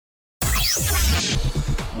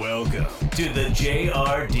Welcome to the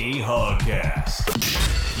JRD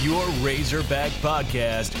Hogcast, your Razorback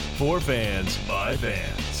podcast for fans by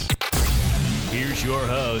fans. Here's your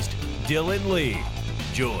host, Dylan Lee,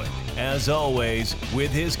 joined, as always,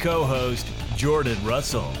 with his co-host, Jordan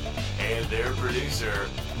Russell, and their producer,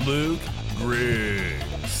 Luke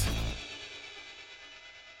Griggs.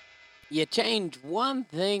 You change one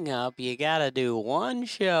thing up, you gotta do one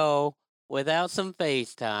show without some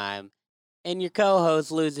FaceTime, and your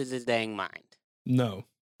co-host loses his dang mind. No,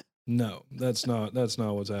 that's not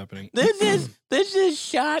what's happening. This is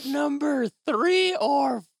shot number 3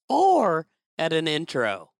 or 4 at an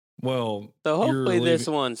intro. Well, So hopefully this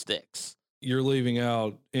one sticks. You're leaving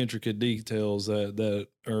out intricate details that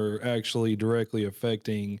are actually directly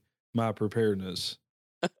affecting my preparedness.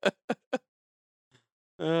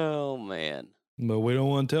 Oh, man. But we don't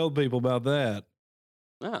want to tell people about that.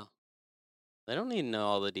 No. They don't need to know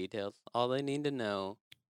all the details. All they need to know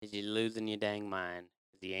is you're losing your dang mind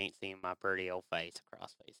because you ain't seeing my pretty old face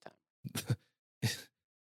across FaceTime.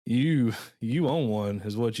 You own one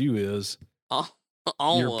is what you is.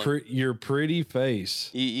 Your pretty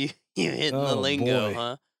face. You hitting the lingo, boy.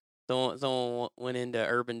 huh? Someone went into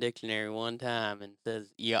Urban Dictionary one time and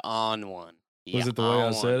says you on one. Was it the way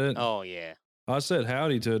I said it? Oh yeah. I said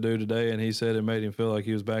howdy to a dude today, and he said it made him feel like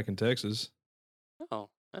he was back in Texas. Oh,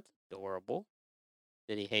 that's adorable.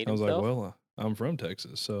 Did he hate I was himself? like, well, I'm from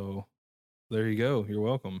Texas, so there you go. You're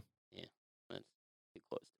welcome. Yeah, that's too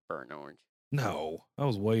close to burnt orange. No, I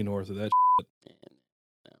was way north of that. And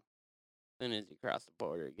no, as soon as you cross the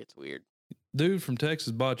border, it gets weird. Dude from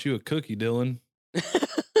Texas bought you a cookie, Dylan.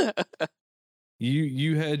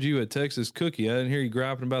 You had you a Texas cookie. I didn't hear you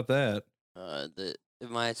griping about that.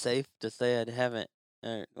 Am I safe to say I haven't?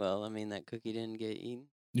 Well, I mean that cookie didn't get eaten.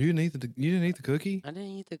 You didn't eat the cookie? I didn't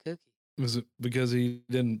eat the cookie. Was it because he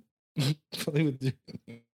didn't play with you?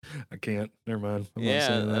 I can't. Never mind. I'm not Yeah,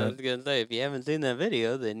 saying I that. was gonna say if you haven't seen that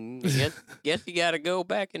video, then guess you got to go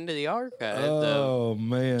back into the archives of Oh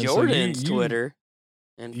man, Jordan's so you, Twitter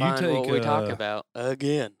and you find what take, we talk about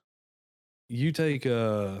again. You take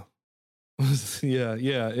yeah,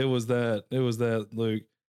 it was that Luke.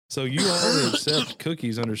 So you only accept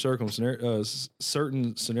cookies under certain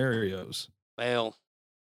scenarios. Well,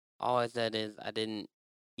 all I said is I didn't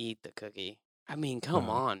eat the cookie. I mean, come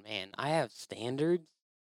No. on, man. I have standards.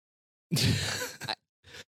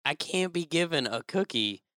 I can't be given a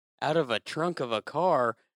cookie out of a trunk of a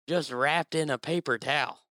car just wrapped in a paper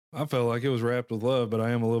towel. I felt like it was wrapped with love, but I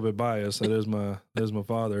am a little bit biased. That is my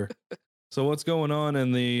father. So what's going on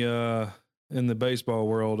in the baseball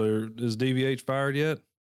world? Is DVH fired yet?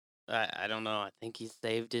 I don't know. I think he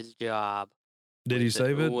saved his job. Did he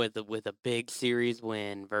save it? with a big series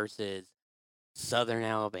win versus Southern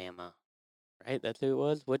Alabama? Right, that's who it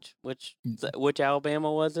was. Which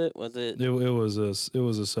Alabama was it? Was it? It was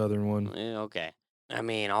a Southern one. Yeah, okay. I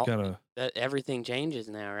mean, everything changes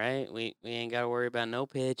now, right? We ain't got to worry about no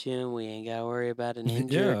pitching. We ain't got to worry about an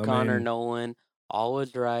injured Connor Nolan. All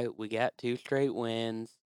was right. We got 2 straight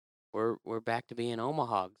wins. We're back to being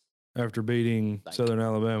Omahogs. After beating Southern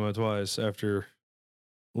Alabama twice, after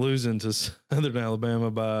losing to Southern Alabama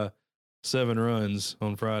by 7 runs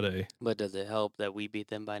on Friday. But does it help that we beat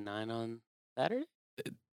them by 9 on Saturday?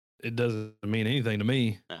 It doesn't mean anything to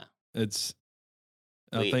me. No.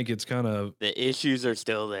 I think it's kind of... The issues are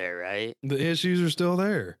still there, right? The issues are still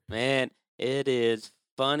there. Man, it is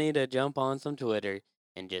funny to jump on some Twitter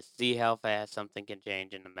and just see how fast something can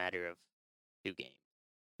change in a matter of 2 games.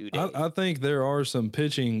 2 days. I think there are some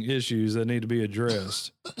pitching issues that need to be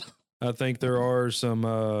addressed. I think there are some,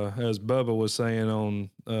 as Bubba was saying on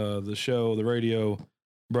the radio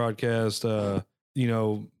broadcast,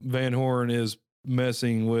 Van Horn is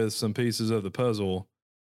messing with some pieces of the puzzle,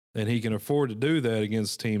 and he can afford to do that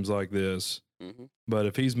against teams like this. Mm-hmm. But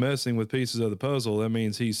if he's messing with pieces of the puzzle, that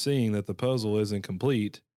means he's seeing that the puzzle isn't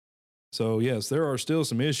complete. So, yes, there are still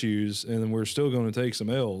some issues, and we're still going to take some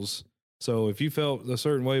L's. So if you felt a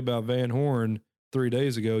certain way about Van Horn 3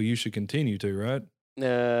 days ago, you should continue to, right?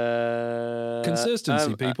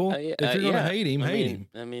 Consistency, people. If you're going to hate him, hate him.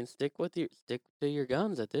 I mean, stick to your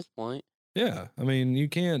guns at this point. Yeah, I mean, you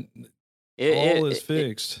can't. All is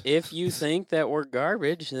fixed. If you think that we're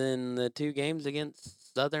garbage, then the 2 games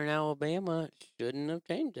against Southern Alabama shouldn't have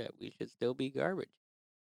changed that. We should still be garbage.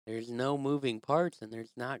 There's no moving parts, and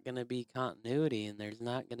there's not going to be continuity, and there's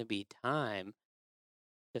not going to be time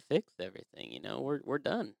to fix everything. We're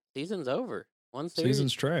done. Season's over. One series,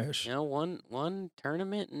 season's trash. One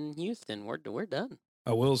tournament in Houston. We're done.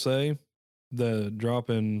 I will say, the drop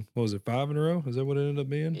in, what was it, 5 in a row? Is that what it ended up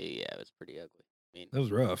being? Yeah, it was pretty ugly. I mean, that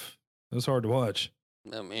was rough. It was hard to watch.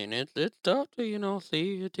 I mean, it's tough to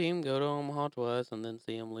see your team go to Omaha twice and then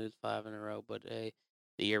see them lose 5 in a row. But hey,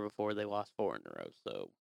 the year before they lost 4 in a row. So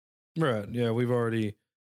Right. Yeah, we've already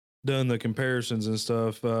done the comparisons and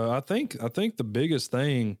stuff. I think the biggest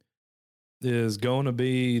thing is going to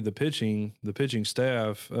be the pitching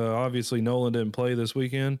staff. Obviously, Nolan didn't play this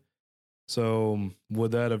weekend, so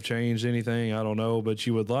would that have changed anything? I don't know, but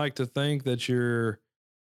you would like to think that your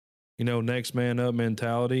next man up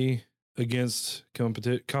mentality against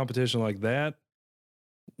competition like that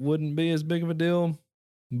wouldn't be as big of a deal.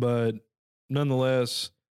 But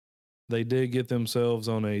nonetheless, they did get themselves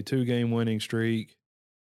on a 2-game winning streak.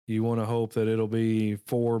 You want to hope that it'll be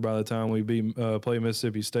 4 by the time we play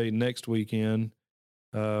Mississippi State next weekend.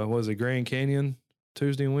 Was it Grand Canyon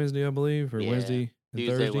Tuesday and Wednesday, I believe, or yeah, Wednesday and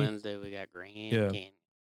Tuesday, Thursday? Wednesday we got Grand Yeah. Canyon.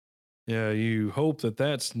 Yeah, you hope that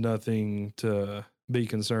that's nothing to be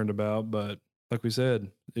concerned about. But like we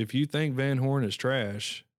said, if you think Van Horn is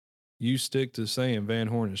trash, you stick to saying Van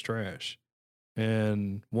Horn is trash.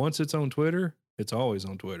 And once it's on Twitter, it's always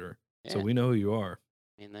on Twitter. So Yeah. we know who you are.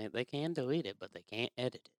 I mean, they can delete it, but they can't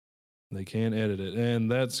edit it. They can't edit it. And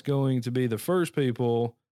that's going to be the first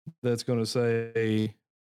people that's going to say,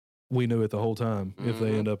 we knew it the whole time if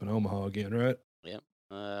they end up in Omaha again, right? Yep.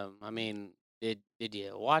 I mean, did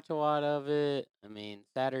you watch a lot of it? I mean,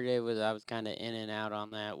 Saturday I was kind of in and out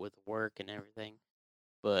on that with work and everything,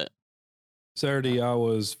 but Saturday, I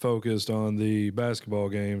was focused on the basketball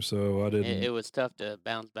game, so I didn't. it was tough to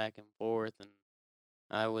bounce back and forth. And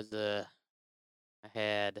I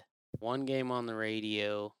had one game on the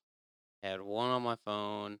radio, had one on my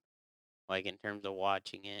phone, like in terms of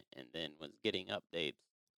watching it, and then was getting updates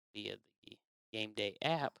via the Game Day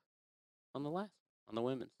app on the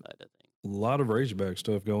women's side of things. A lot of Razorback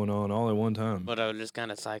stuff going on all at one time. But I was just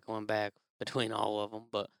kind of cycling back between all of them.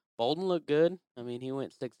 But Bolden looked good. I mean, he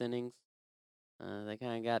went 6 innings. They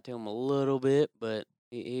kind of got to him a little bit, but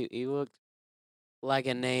he looked like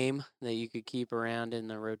a name that you could keep around in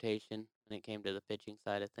the rotation when it came to the pitching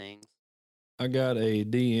side of things. I got a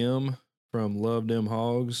DM from Love Them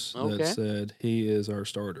Hogs Okay. that said he is our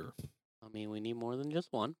starter. I mean, we need more than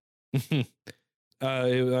just one.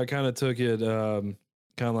 I kind of took it kind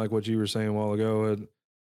of like what you were saying a while ago.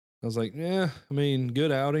 I was like, yeah, I mean,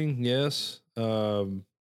 good outing, yes. Are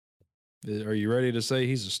you ready to say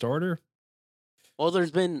he's a starter? Well,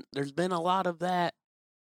 there's been a lot of that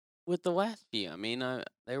with the last few. I mean,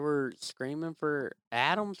 they were screaming for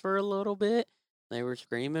Adams for a little bit. They were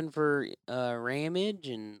screaming for Ramage,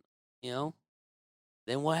 and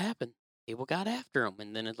then what happened? People got after him,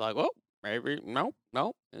 and then it's like, oh, maybe no,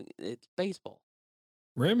 it's baseball.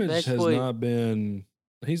 Ramage has not been.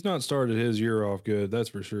 He's not started his year off good. That's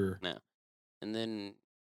for sure. No, and then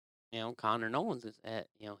Connor Nolan's is at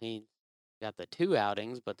he got the 2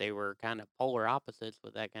 outings, but they were kind of polar opposites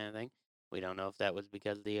with that kind of thing. We don't know if that was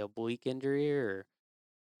because of the oblique injury or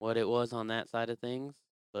what it was on that side of things,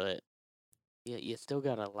 but yeah, you still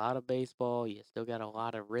got a lot of baseball. You still got a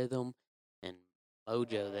lot of rhythm and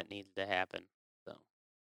mojo that needs to happen. So,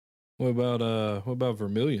 what about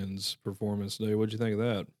Vermillion's performance today? What'd you think of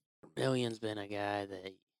that? Vermillion's been a guy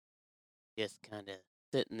that just kind of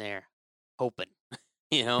sitting there hoping,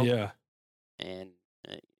 Yeah. And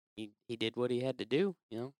he did what he had to do.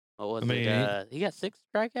 What was I mean, it? He got 6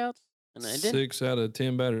 strikeouts. And 6 out of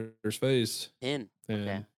 10 batters faced. 10. And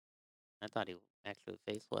Okay. I thought he actually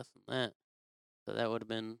faced less than that. So that would have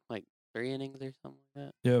been like 3 innings or something like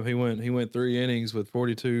that. Yeah, he went 3 innings with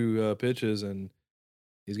 42 pitches, and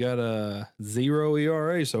he's got a 0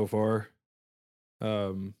 ERA so far.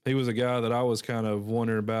 He was a guy that I was kind of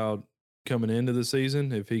wondering about coming into the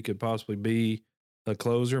season, if he could possibly be a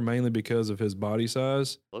closer, mainly because of his body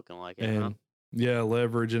size. Looking like it, and huh? yeah,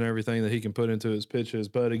 leverage and everything that he can put into his pitches.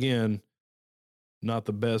 But again, not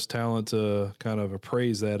the best talent to kind of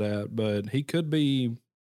appraise that at, but he could be.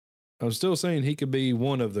 I'm still saying he could be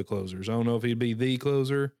one of the closers. I don't know if he'd be the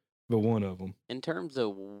closer, but one of them. In terms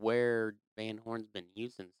of where Van Horn's been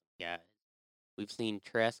using some guys, we've seen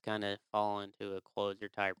Tress kind of fall into a closer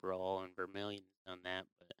type role, and Vermillion's done that.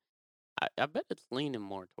 But I bet it's leaning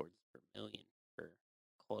more towards Vermillion for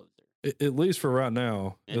closer. At least for right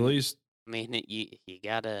now. And, at least. I mean, you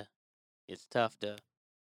gotta. It's tough to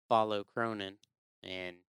follow Cronin,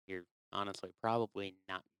 and you're honestly probably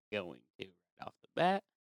not going to right off the bat.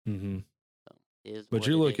 Mm-hmm. So but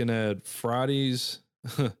you're looking at Friday's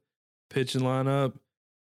pitching lineup.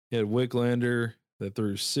 You had Wicklander that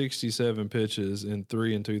threw 67 pitches in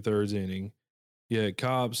 3 2/3 inning. You had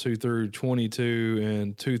Cops who threw 22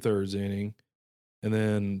 and 2/3 inning. And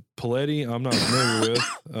then Paletti, I'm not familiar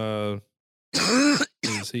with.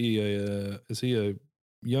 Is he a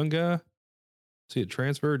young guy? Is he a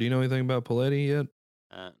transfer? Do you know anything about Paletti yet?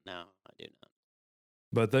 No, I do not.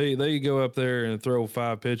 But they go up there and throw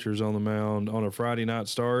 5 pitchers on the mound on a Friday night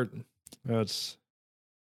start. That's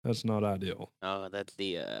not ideal. Oh, that's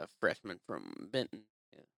the freshman from Benton.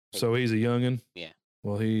 Yeah. So he's a youngin'? Yeah.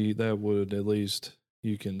 Well, that would at least,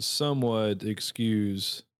 you can somewhat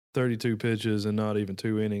excuse 32 pitches and not even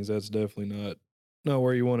 2 innings. That's definitely not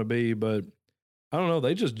where you want to be. But I don't know.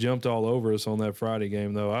 They just jumped all over us on that Friday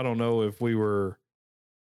game, though. I don't know if we were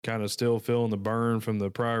kind of still feeling the burn from the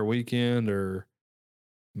prior weekend or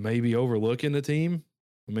maybe overlooking the team.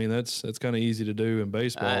 I mean, that's kind of easy to do in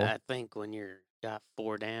baseball. I think when you're got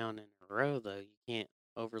 4 down in a row, though, you can't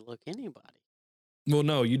overlook anybody. Well,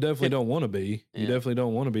 no, you definitely don't want to be. You Yeah. definitely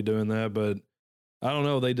don't want to be doing that. But I don't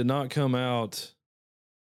know. They did not come out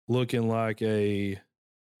looking like a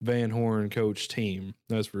Van Horn coach team.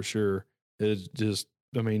 That's for sure. It's just,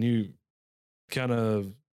 I mean, you kind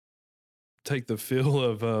of take the feel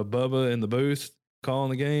of Bubba in the booth calling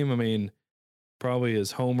the game. I mean, probably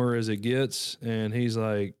as homer as it gets. And he's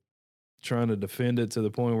like trying to defend it to the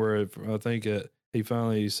point where I think he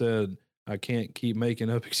finally said, I can't keep making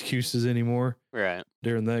up excuses anymore. Right.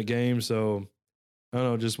 During that game. So I don't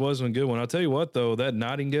know, just wasn't a good one. I'll tell you what, though, that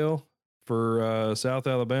Nightingale for South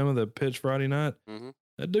Alabama that pitched Friday night,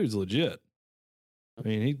 that dude's legit. I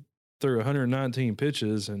mean, he threw 119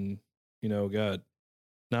 pitches and, got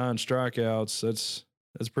 9 strikeouts.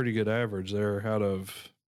 That's pretty good average there out of,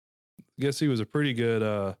 I guess he was a pretty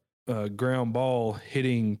good ground ball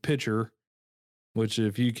hitting pitcher, which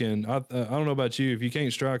if you can, I don't know about you, if you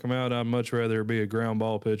can't strike them out, I'd much rather be a ground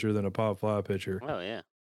ball pitcher than a pop fly pitcher. Oh, yeah.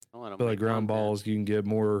 I feel like ground balls, you can get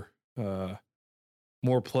more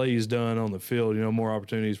plays done on the field, more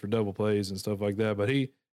opportunities for double plays and stuff like that. But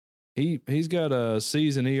he's got a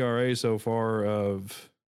season ERA so far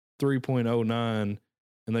of 3.09,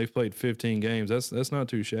 and they've played 15 games. That's not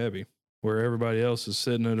too shabby. Where everybody else is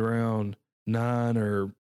sitting at around 9,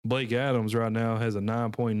 or Blake Adams right now has a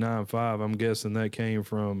 9.95. I'm guessing that came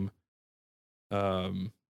from,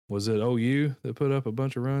 was it OU that put up a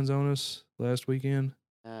bunch of runs on us last weekend?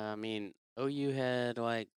 I mean, OU had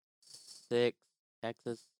like 6.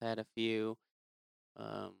 Texas had a few.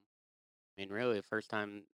 I mean, really, the first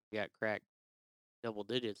time we got cracked double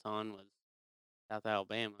digits on was South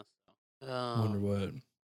Alabama. So, wonder what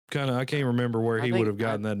I can't remember where he would have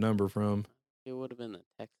gotten that number from. It would have been the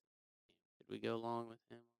Texas. Did we go along with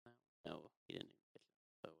him on that? No, he didn't.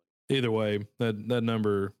 So. Either way, that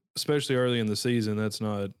number, especially early in the season, that's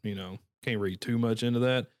not, can't read too much into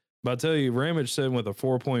that. But I tell you, Ramage said with a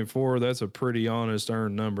 4.4, that's a pretty honest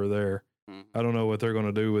earned number there. Mm-hmm. I don't know what they're going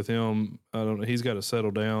to do with him. I don't know. He's got to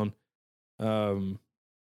settle down.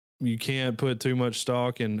 You can't put too much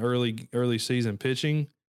stock in early season pitching,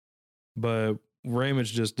 but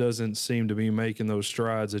Ramage just doesn't seem to be making those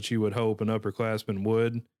strides that you would hope an upperclassman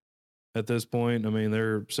would at this point. I mean,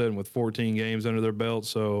 they're sitting with 14 games under their belt,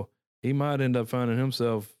 so he might end up finding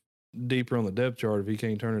himself deeper on the depth chart if he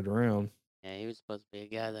can't turn it around. Yeah, he was supposed to be a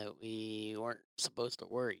guy that we weren't supposed to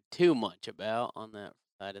worry too much about on that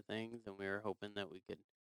side of things, and we were hoping that we could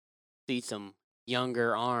see some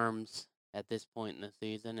younger arms at this point in the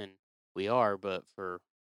season, and we are, but for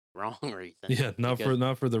wrong reasons. Yeah, not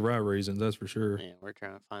for the right reasons, that's for sure. Yeah, we're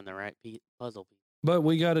trying to find the right puzzle piece. But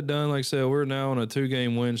we got it done. Like I said, we're now on a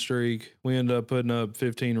 2-game win streak. We ended up putting up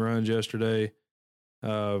 15 runs yesterday.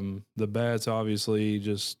 The bats, obviously,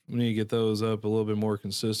 just we need to get those up a little bit more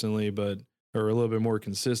consistently, or a little bit more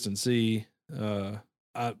consistency.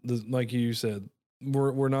 Like you said,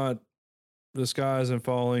 we're not, the sky isn't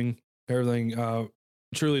falling. Everything,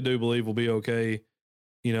 truly do believe will be okay.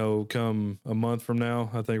 Come a month from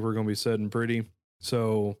now, I think we're going to be setting pretty.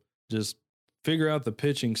 So just figure out the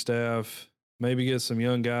pitching staff, maybe get some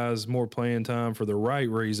young guys more playing time for the right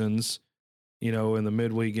reasons, in the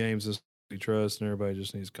midweek games that we trust, and everybody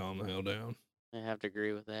just needs to calm the hell down. I have to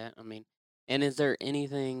agree with that. I mean, and is there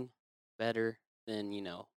anything better than,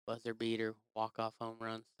 buzzer beater, walk-off home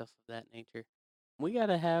runs, stuff of that nature? We got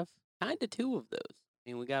to have kind of 2 of those. I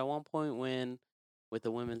mean, we got a 1-point win with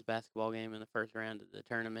the women's basketball game in the first round of the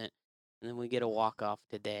tournament, and then we get a walk-off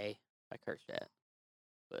today by Kershad.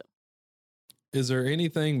 But is there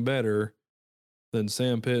anything better than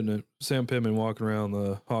Sam Pittman walking around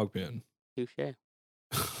the hog pen? Touche.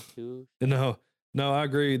 No, I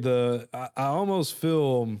agree. I almost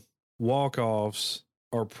feel walk-offs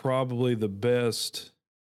are probably the best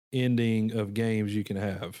ending of games you can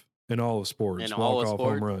have in all of sports. Walk-off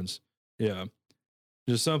home runs. Yeah.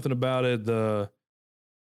 Just something about it.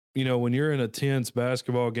 When you're in a tense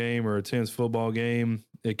basketball game or a tense football game,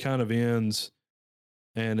 it kind of ends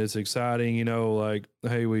and it's exciting, you know, like,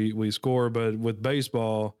 hey, we score. But with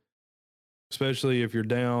baseball, especially if you're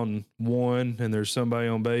down 1 and there's somebody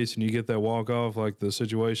on base and you get that walk off, like the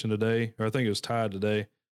situation today, or I think it was tied today,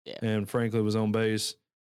 Yeah. and Franklin was on base.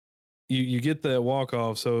 You get that walk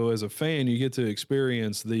off, so as a fan, you get to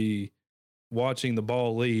experience the watching the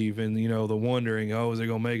ball leave, and you know the wondering, oh, is it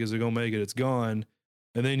gonna make it? Is it gonna make it? It's gone,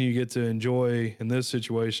 and then you get to enjoy in this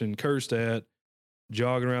situation, Kerstad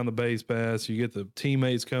jogging around the base paths. You get the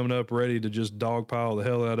teammates coming up ready to just dogpile the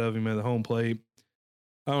hell out of him at the home plate.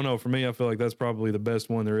 I don't know. For me, I feel like that's probably the best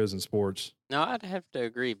one there is in sports. No, I'd have to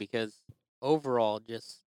agree because overall,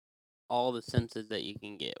 just all the senses that you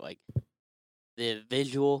can get, like the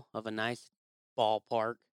visual of a nice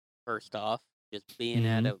ballpark, first off, just being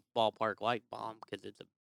at a ballpark like Baum, because it's a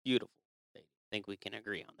beautiful thing. I think we can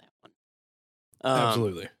agree on that one.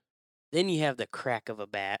 Absolutely. Then you have the crack of a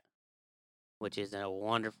bat, which is a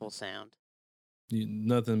wonderful sound.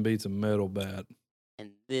 Nothing beats a metal bat.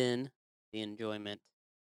 And then the enjoyment,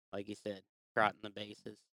 like you said, trotting the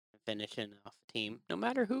bases and finishing off a team, no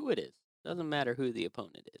matter who it is. Doesn't matter who the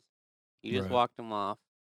opponent is. You just Right. walked them off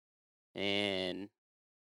and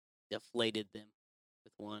deflated them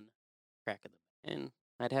with one crack of the bat. And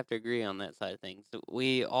I'd have to agree on that side of things.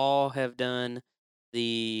 We all have done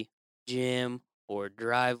the gym or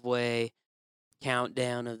driveway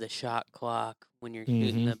countdown of the shot clock when you're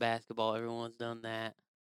shooting the basketball. Everyone's done that.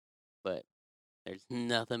 But there's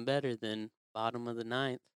nothing better than bottom of the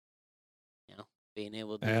ninth, you know, being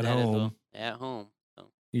able to do At that as well home. at home.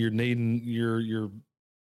 So You're needing your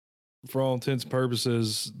for all intents and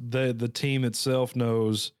purposes, the team itself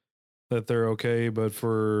knows that they're okay, but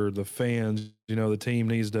for the fans, you know, the team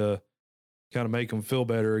needs to kind of make them feel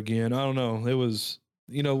better again. I don't know. It was,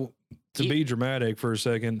 you know, to be dramatic for a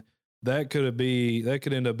second, that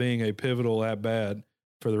could end up being a pivotal at bat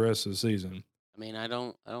for the rest of the season. I mean, I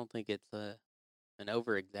don't think it's an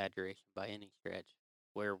over exaggeration by any stretch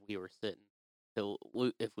where we were sitting. So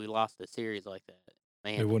if we lost a series like that,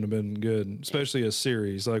 man, It wouldn't have been good, especially a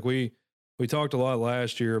series. Like we talked a lot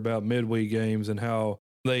last year about midweek games and how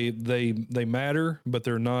they matter, but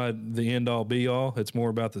they're not the end all be all. It's more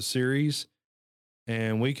about the series,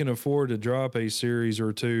 and we can afford to drop a series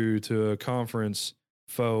or two to a conference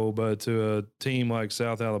foe, but to a team like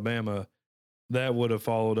South Alabama, that would have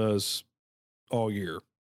followed us all year.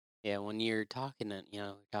 Yeah, when you're talking,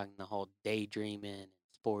 talking the whole daydreaming and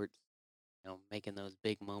sports, making those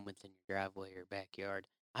big moments in your driveway or backyard,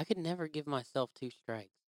 I could never give myself 2 strikes.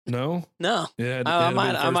 No, No, I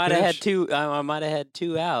might have had 2. I might have had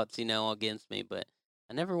 2 outs, against me, but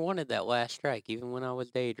I never wanted that last strike, even when I was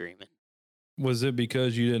daydreaming. Was it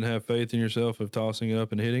because you didn't have faith in yourself of tossing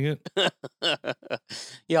up and hitting it?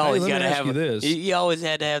 You always let me gotta ask have you this. You always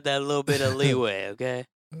had to have that little bit of leeway, okay?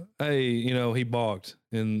 Hey, he balked,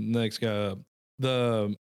 and next guy up.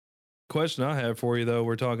 The question I have for you, though,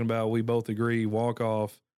 we're talking about, we both agree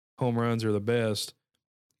walk-off home runs are the best.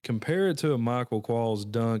 Compare it to a Michael Qualls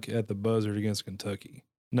dunk at the buzzer against Kentucky.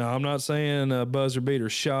 Now, I'm not saying a buzzer beater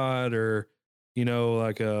shot or,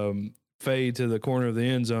 like a fade to the corner of the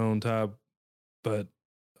end zone type, but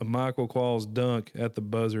a Michael Qualls dunk at the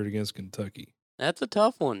buzzer against Kentucky. That's a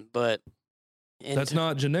tough one, but that's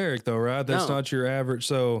not generic, though, right? That's not your average.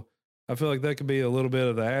 So I feel like that could be a little bit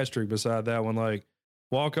of the asterisk beside that one. Like,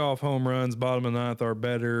 walk-off home runs, bottom of the ninth, are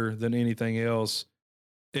better than anything else,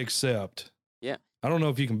 except. Yeah. I don't know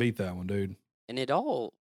if you can beat that one, dude. And it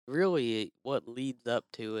all really, what leads up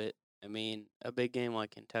to it, I mean, a big game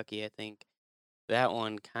like Kentucky, I think that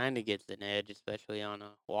one kind of gets an edge, especially on a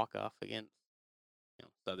walk-off against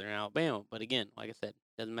Southern Alabama. But again, like I said,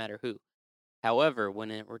 doesn't matter who. However,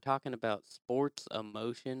 when we're talking about sports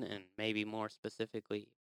emotion and maybe more specifically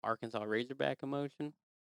Arkansas Razorback emotion,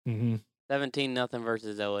 17-0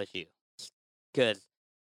 versus LSU. Because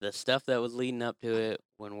the stuff that was leading up to it,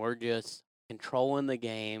 when we're just controlling the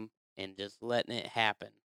game and just letting it happen,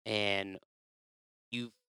 and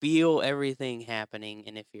you feel everything happening,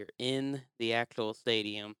 and if you're in the actual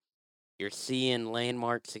stadium, you're seeing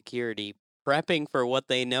landmark security prepping for what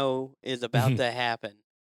they know is about to happen,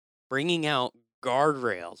 bringing out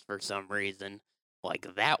guardrails for some reason,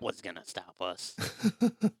 like that was going to stop us.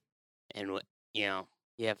 And,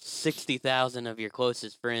 you have 60,000 of your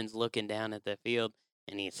closest friends looking down at the field,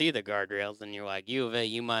 and you see the guardrails, and you're like, U of A,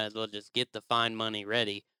 you might as well just get the fine money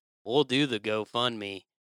ready. We'll do the GoFundMe.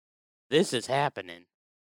 This is happening.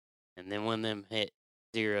 And then when them hit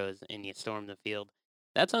zeros and you storm the field,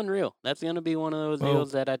 that's unreal. That's going to be one of those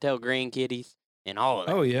deals that I tell grandkiddies and all of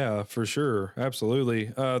that. Oh, yeah, for sure.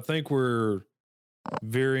 Absolutely. I think we're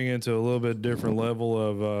veering into a little bit different level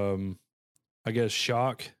of, I guess,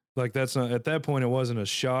 shock Like that's not at that point. It wasn't a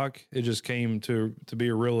shock. It just came to be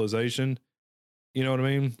a realization. You know what I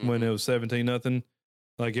mean? When it was 17-0,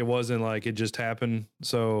 like it wasn't like it just happened.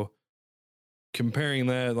 So comparing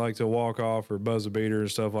that like to walk off or buzzer beater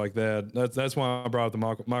and stuff like that, that's why I brought up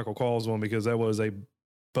the Michael Calls one, because that was a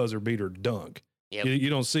buzzer beater dunk. Yep. You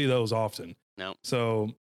don't see those often. No. So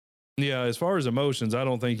yeah, as far as emotions, I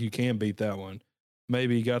don't think you can beat that one.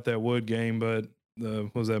 Maybe you got that Wood game, but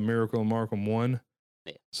was that Miracle and Markham won?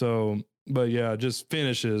 Yeah. So, but yeah, just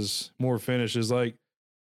more finishes. Like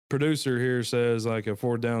producer here says, like a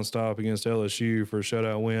 4th down stop against LSU for a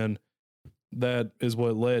shutout win. That is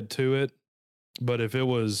what led to it. But if it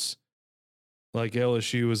was like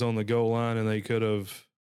LSU was on the goal line and they could have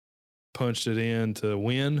punched it in to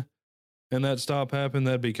win, and that stop happened,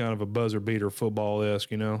 that'd be kind of a buzzer beater football-esque,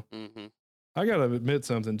 you know? Mm-hmm. I got to admit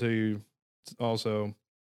something to you also.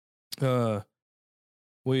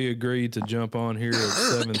 We agreed to jump on here at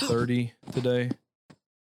 7:30 today.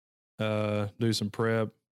 Do some prep,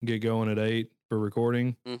 get going at 8 for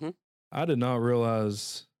recording. Mm-hmm. I did not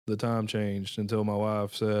realize the time changed until my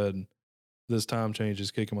wife said, "This time change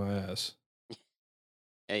is kicking my ass."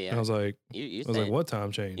 Yeah. And I was like, You "What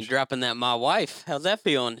time change?" You dropping that my wife. How's that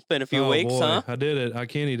feeling? It's been a few weeks, boy, huh? I did it. I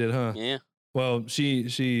Kenny did, huh? Yeah. Well, she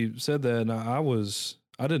said that, and I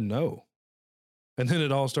didn't know. And then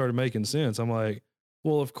it all started making sense. I'm like,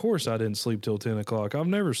 well, of course I didn't sleep till 10 o'clock. I've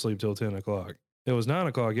never sleep till 10 o'clock. It was 9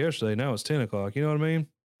 o'clock yesterday. Now it's 10 o'clock. You know what I mean?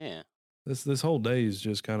 Yeah. This whole day is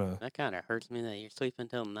just kind of. That kind of hurts me that you're sleeping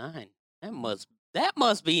till 9. That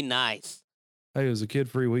must be nice. Hey, it was a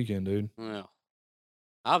kid-free weekend, dude. Well,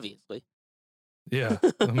 obviously. Yeah.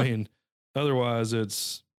 I mean, otherwise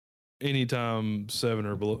it's anytime 7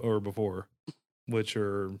 or before, which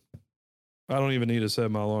are, I don't even need to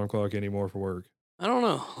set my alarm clock anymore for work. I don't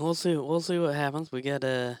know. We'll see what happens. We got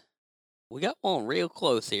one real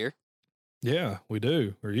close here. Yeah, we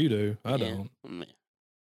do. Or you do. I Yeah. don't.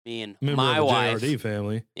 Me and Member my of the wife. JRD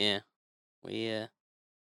family. Yeah. We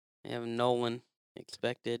have Nolan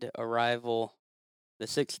expected arrival the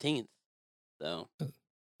 16th. So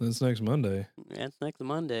That's next Monday. that's next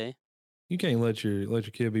Monday. You can't let your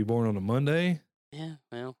kid be born on a Monday. Yeah,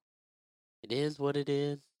 well, it is what it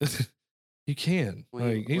is. You can.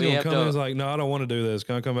 Like he's we gonna have come in. to- He's like, no, I don't want to do this.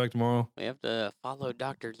 Can I come back tomorrow? We have to follow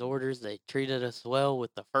doctor's orders. They treated us well with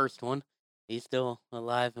the first one. He's still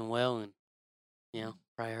alive and well, and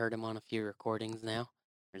probably heard him on a few recordings now.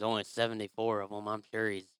 There's only 74 of them. I'm sure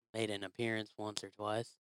he's made an appearance once or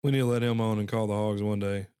twice. We need to let him on and call the Hogs one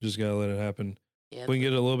day. Just gotta let it happen. Yeah, We can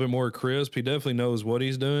get it a little bit more crisp. He definitely knows what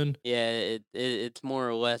he's doing. yeah. It's more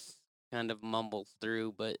or less kind of mumbles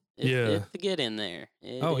through, but it's to get in there.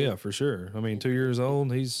 Yeah, for sure. I mean, 2 years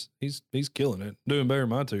old, he's killing it. Doing better than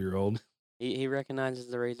my 2-year-old. He recognizes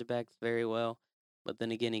the Razorbacks very well, but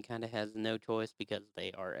then again, he kind of has no choice because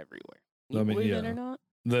they are everywhere. You believe it or not?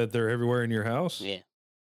 That they're everywhere in your house? Yeah.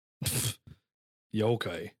 Yeah,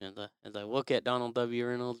 okay. As I look at Donald W.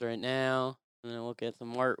 Reynolds right now, and I look at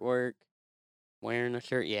some artwork, wearing a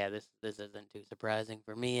shirt, yeah, this isn't too surprising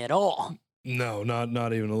for me at all. No,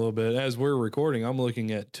 not even a little bit. As we're recording, I'm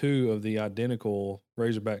looking at 2 of the identical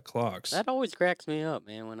Razorback clocks. That always cracks me up,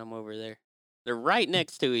 man, when I'm over there. They're right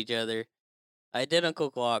next to each other, identical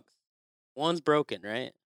clocks. One's broken,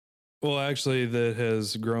 right? Well, actually, that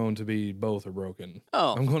has grown to be both are broken.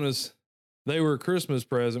 Oh. They were a Christmas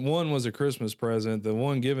present. One was a Christmas present. The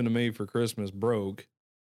one given to me for Christmas broke.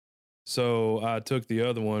 So I took the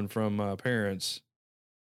other one from my parents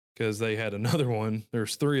because they had another one.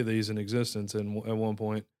 There's 3 of these in existence at one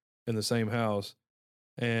point in the same house.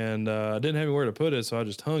 And I didn't have anywhere to put it, so I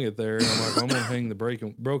just hung it there. And I'm like, I'm going to hang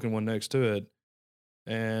the broken one next to it.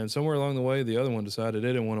 And somewhere along the way, the other one decided it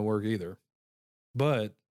didn't want to work either.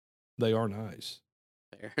 But they are nice.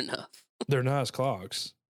 Fair enough. They're nice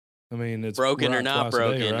clocks. I mean, it's broken or right not twice a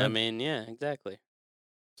day, broken. right? I mean, yeah, exactly.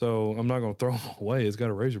 So I'm not going to throw them away. It's got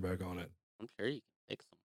a Razorback on it. I'm sure you can fix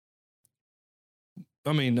them.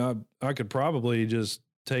 I mean, I could probably just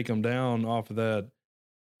take them down off of that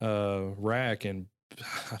rack and,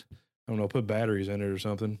 I don't know, put batteries in it or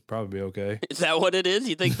something. Probably be okay. Is that what it is?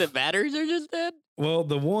 You think the batteries are just dead? Well,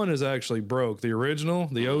 the one is actually broke. The original,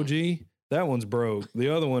 the OG, that one's broke.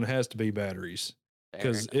 The other one has to be batteries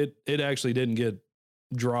because it actually didn't get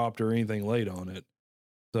dropped or anything late on it.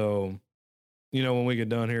 So, when we get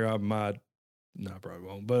done here, I might, no, I probably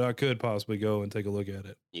won't, but I could possibly go and take a look at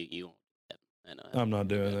it. You won't. I know. I'm not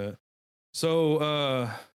doing that. So,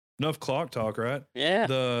 enough clock talk, right? Yeah.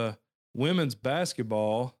 The women's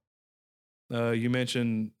basketball, you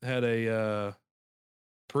mentioned, had a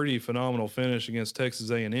pretty phenomenal finish against Texas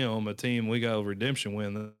A&M, a team we got a redemption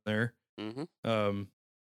win there. Mm-hmm.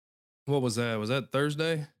 What was that? Was that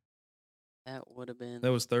Thursday? That would have been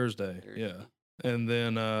That was Thursday. Yeah. Thursday. And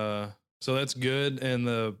then so that's good. And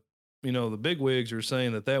the big wigs are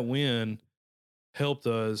saying that win helped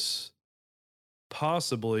us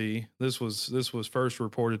possibly. This was first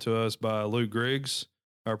reported to us by Luke Griggs,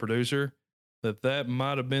 our producer, that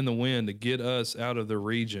might have been the win to get us out of the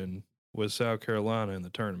region with South Carolina in the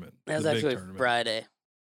tournament. That was the big actually tournament. Friday.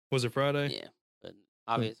 Was it Friday? Yeah, but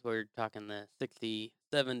obviously we're talking the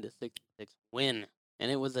 67-66 win,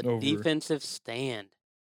 and it was a Over. defensive stand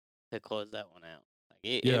to close that one out.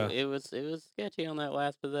 Like it was sketchy on that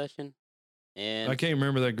last possession, and I can't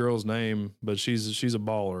remember that girl's name, but she's a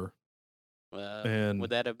baller. And would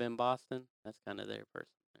that have been Boston? That's kind of their person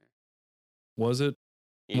there. Was it?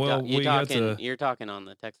 You're talking on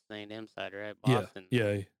the Texas A&M side, right? Boston.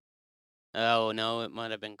 Yeah. Oh no, it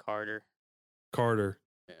might have been Carter.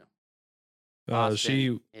 Yeah. Boston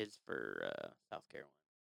She is for South Carolina.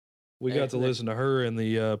 We got to listen to her in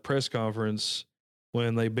the press conference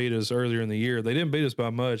when they beat us earlier in the year. They didn't beat us by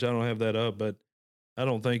much. I don't have that up, but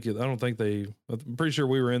I'm pretty sure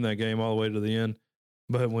we were in that game all the way to the end.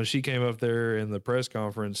 But when she came up there in the press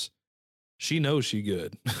conference, she knows she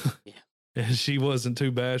good. Yeah. And she wasn't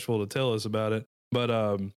too bashful to tell us about it. But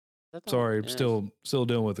sorry, still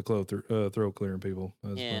dealing with the throat clearing people.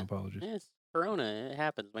 That's my apologies. It's Corona. It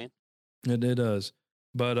happens, man. It does.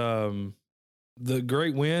 But the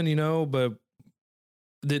great win, but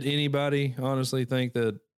did anybody honestly think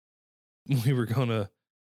that we were gonna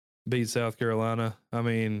beat South Carolina? I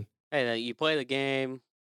mean, hey, you play the game.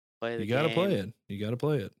 You gotta play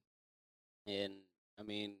it. And I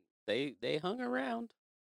mean, they hung around.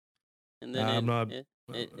 And then I'm not doing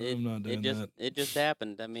that. It just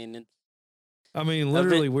happened. I mean,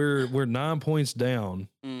 literally, we're 9 points down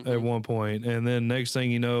at one point, and then next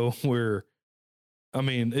thing you know,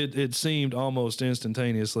 it seemed almost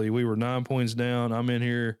instantaneously. We were 9 points down. I'm in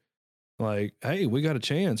here like, hey, we got a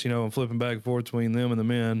chance, I'm flipping back and forth between them and the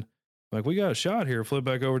men. Like, we got a shot here. Flip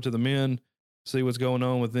back over to the men, see what's going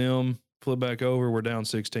on with them. Flip back over. We're down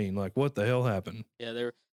 16. Like, what the hell happened?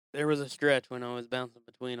 Yeah, there was a stretch when I was bouncing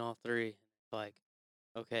between all three. Like,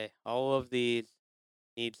 okay, all of these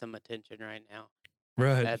need some attention right now.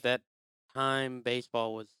 Right. At that time,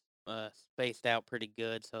 baseball was spaced out pretty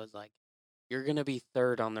good, so it's like, you're going to be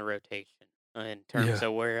third on the rotation in terms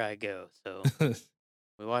of where I go. So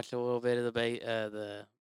we watched a little bit of the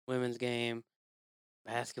women's game.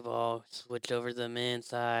 Basketball switched over to the men's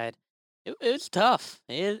side. It was tough.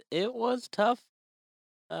 It was tough.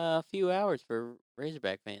 A few hours for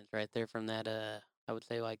Razorback fans right there from that I would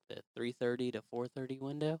say like the 3:30 to 4:30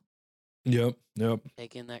 window. Yep.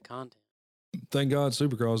 Take in that content. Thank God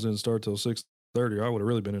Supercross didn't start till 6:30. I would have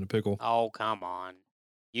really been in a pickle. Oh, come on.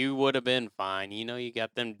 You would have been fine. You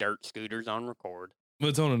got them dirt scooters on record.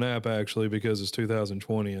 It's on an app actually because it's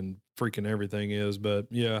 2020 and freaking everything is. But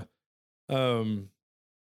yeah, the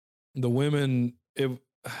women.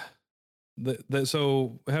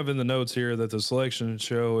 So having the notes here that the selection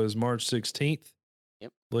show is March 16th. Yep.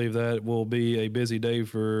 I believe that will be a busy day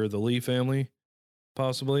for the Lee family,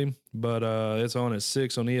 possibly. But it's on at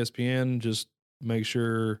 6 on ESPN. Just make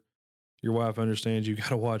sure your wife understands you got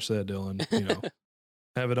to watch that, Dylan.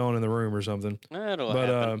 Have it on in the room or something. That'll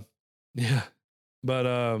happen. Yeah.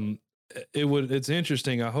 But it's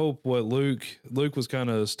interesting. I hope what Luke was kind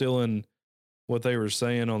of stealing what they were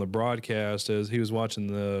saying on the broadcast as he was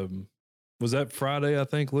watching was that Friday? I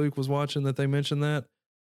think Luke was watching that they mentioned that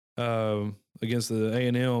against the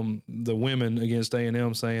A&M, the women against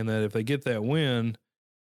A&M, saying that if they get that win,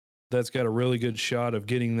 that's got a really good shot of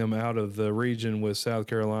getting them out of the region with South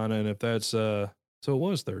Carolina. And if that's so it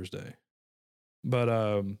was Thursday,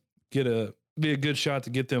 but be a good shot to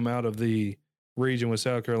get them out of the region with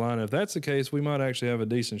South Carolina. If that's the case, we might actually have a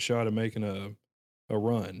decent shot of making a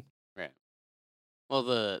run. Right. Well,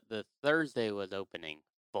 the Thursday was opening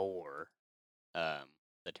for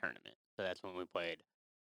the tournament, so that's when we played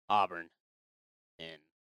Auburn, and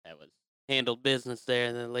that was handled business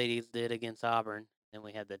there. The ladies did against Auburn. Then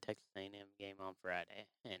we had the Texas A&M game on Friday,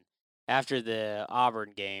 and after the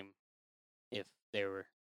Auburn game, if they were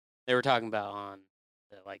talking about on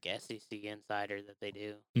the like SEC Insider that they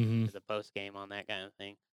do the post game on that kind of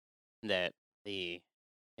thing, that if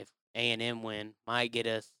A&M win might get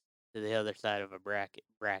us to the other side of a bracket,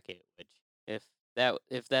 which if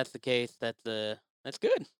that's the case, that's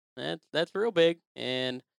good. That's real big,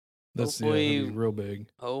 and hopefully real big.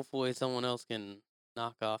 Hopefully someone else can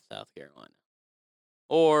knock off South Carolina,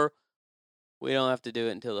 or we don't have to do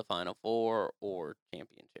it until the Final Four or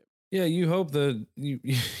championship. Yeah, you hope that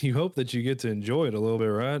you hope that you get to enjoy it a little bit,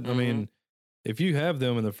 right? I mean, if you have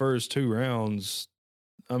them in the first two rounds,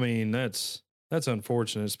 I mean, that's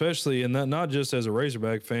unfortunate, especially in that not just as a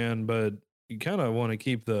Razorback fan, but you kind of want to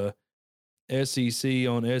keep the SEC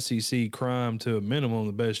on SEC crime to a minimum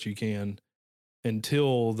the best you can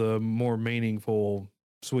until the more meaningful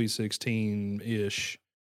Sweet 16 ish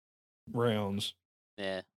rounds.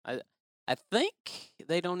 Yeah, I think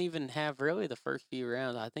they don't even have really the first few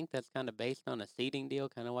rounds. I think that's kind of based on a seeding deal,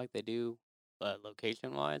 kind of like they do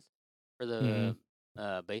location wise for the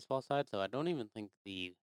baseball side. So I don't even think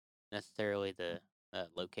necessarily the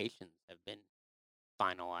locations have been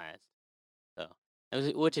finalized. So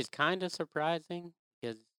which is kind of surprising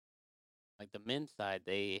because like the men's side,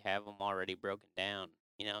 they have them already broken down.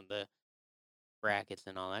 The brackets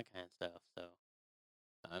and all that kind of stuff. So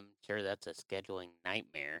I'm sure that's a scheduling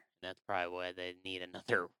nightmare. And that's probably why they need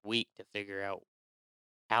another week to figure out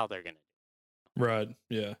how they're going to Right.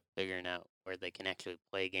 Yeah. figuring out where they can actually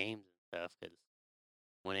play games and stuff. Because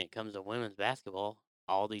when it comes to women's basketball,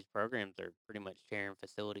 all these programs are pretty much sharing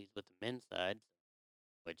facilities with the men's side,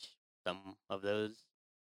 which some of those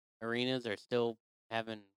arenas are still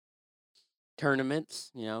having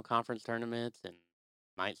tournaments, conference tournaments, and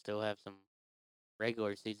might still have some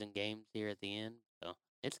regular season games here at the end. So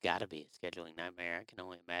it's got to be a scheduling nightmare. I can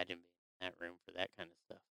only imagine being in that room for that kind of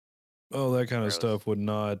stuff. Oh, that kind of Gross. stuff would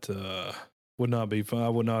not be fun. I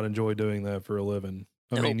would not enjoy doing that for a living.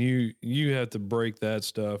 I Nope. mean, you have to break that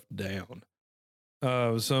stuff down.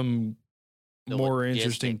 Some The more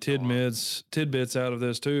interesting logistics tidbits out of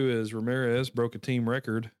this too is Ramirez broke a team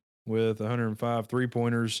record with 105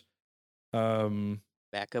 3-pointers.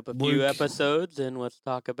 Back up a few Luke- episodes and let's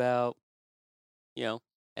talk about,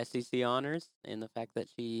 SEC honors and the fact that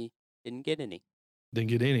she didn't get any. Didn't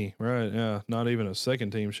get any, right? Yeah, not even a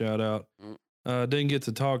second team shout out. Didn't get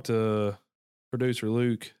to talk to producer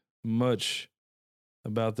Luke much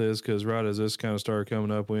about this because right as this kind of started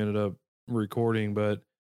coming up, we ended up recording, but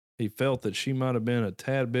he felt that she might have been a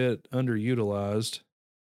tad bit underutilized.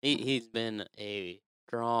 He's been a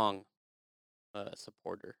strong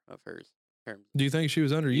supporter of hers. In terms Do you think she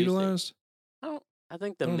was underutilized? I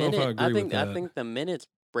think the I don't know if I minute. agree with that. I think the minutes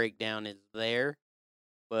breakdown is there,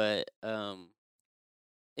 but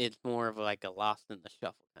it's more of like a lost in the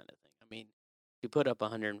shuffle kind of thing. I mean, she put up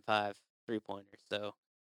 105 3-pointers, so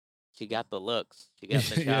she got the looks, she got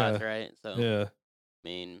the Yeah. shots, right? So Yeah. I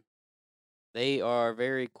mean, they are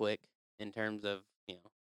very quick in terms of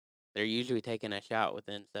they're usually taking a shot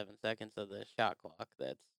within 7 seconds of the shot clock.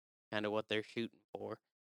 That's kind of what they're shooting for,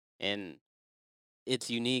 and it's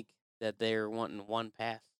unique that they're wanting one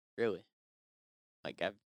pass, really. Like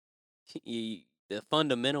the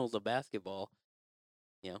fundamentals of basketball,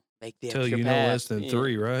 make the Tell extra you pass. no less than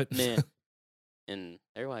 3, right? Man. And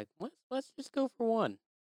they're like, let's just go for one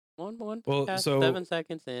Well, pass, so 7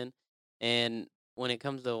 seconds in. And when it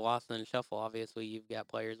comes to lost in the shuffle, obviously you've got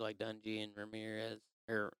players like Dungy and Ramirez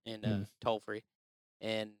and Tolfree,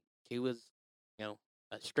 and she was,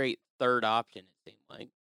 a straight third option. It seemed like.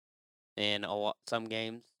 And some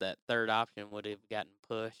games, that third option would have gotten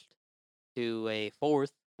pushed to a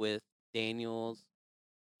fourth with Daniels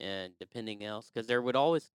and depending else. Because there would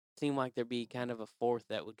always seem like there'd be kind of a fourth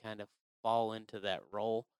that would kind of fall into that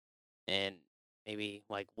role. And maybe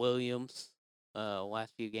like Williams,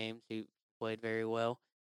 last few games, he played very well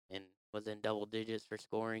and was in double digits for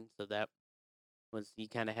scoring. So that was, you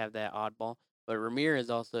kind of have that oddball. But Ramirez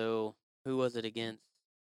also, who was it against?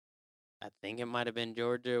 I think it might have been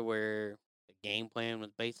Georgia, where the game plan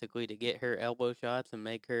was basically to get her elbow shots and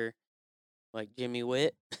make her like Jimmy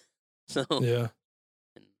Witt. So yeah.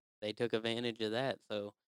 and they took advantage of that.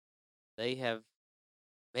 So they have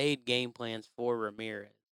made game plans for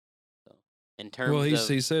Ramirez. So in terms Well, of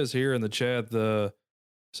he says here in the chat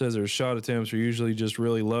says their shot attempts are usually just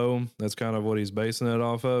really low. That's kind of what he's basing that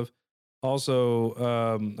off of.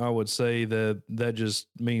 Also, I would say that just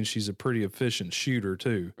means she's a pretty efficient shooter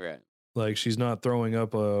too. right. Like she's not throwing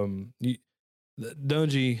up Dungy,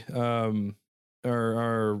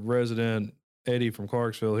 our resident Eddie from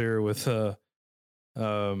Clarksville here with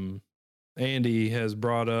Andy has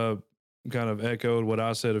brought up, kind of echoed what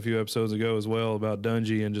I said a few episodes ago as well about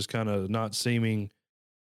Dungy and just kind of not seeming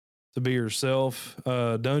to be herself.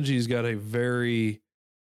 Dungy's got a very,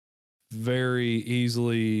 very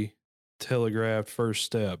easily telegraphed first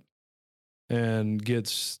step and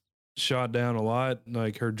gets shot down a lot.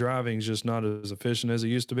 Like her driving's just not as efficient as it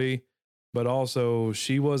used to be. But also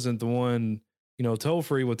she wasn't the one,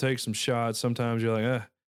 Tolfree would take some shots. Sometimes you're like,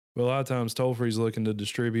 but a lot of times Tolfree's looking to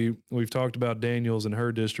distribute. We've talked about Daniels and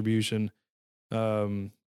her distribution.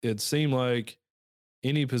 It seemed like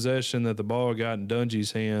any possession that the ball got in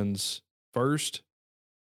Dungy's hands first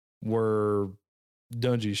were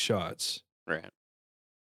Dungy's shots. Right.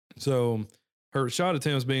 So her shot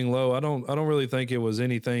attempts being low, I don't really think it was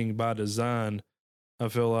anything by design. I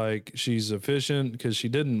feel like she's efficient because she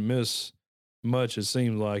didn't miss much. It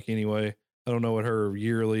seemed like anyway. I don't know what her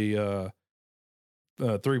yearly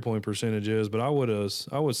 3-point percentage is, but I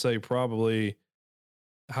would say probably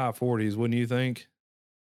high 40s. Wouldn't you think?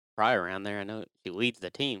 Probably around there. I know she leads the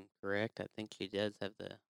team, correct? I think she does have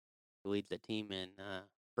she leads the team in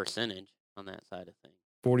percentage on that side of things.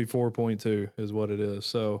 44.2 is what it is.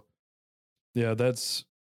 So yeah, that's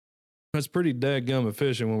pretty dadgum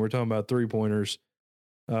efficient when we're talking about 3-pointers.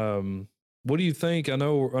 What do you think? I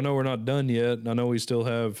know we're not done yet. I know we still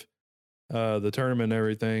have the tournament and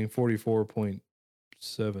everything.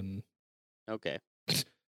 44.7. Okay.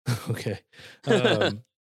 Okay.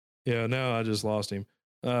 Yeah. Now I just lost him.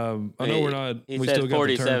 I know we're not. He we said still got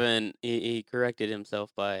 47. He corrected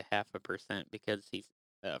himself by 0.5% because he's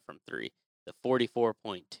from 3. The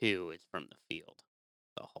 44.2 is from the field,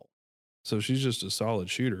 the whole. So she's just a solid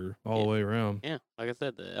shooter all the way around. Yeah, like I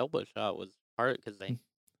said, the elbow shot was hard because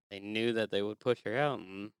they knew that they would push her out,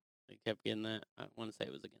 and they kept getting that. I want to say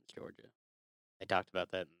it was against Georgia. They talked about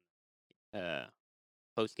that in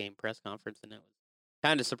post-game press conference, and it was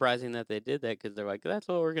kind of surprising that they did that because they're like, that's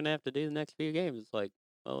what we're going to have to do the next few games. It's like,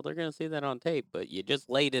 well, they're going to see that on tape, but you just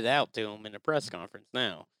laid it out to them in a press conference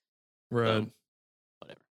now. Right. So,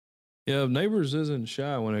 whatever. Yeah, Neighbors isn't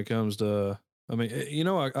shy when it comes to. I mean,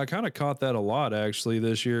 I kind of caught that a lot actually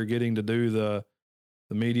this year, getting to do the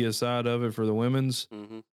media side of it for the women's.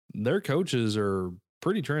 Mm-hmm. Their coaches are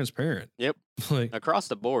pretty transparent. Yep. Like across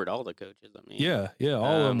the board, all the coaches. I mean, yeah,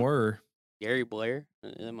 all of them were. Gary Blair,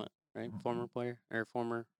 right? Former player or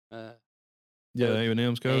former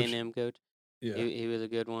A&M's coach. A&M coach. Yeah, he was a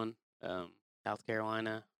good one. South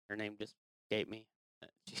Carolina. Her name just escaped me.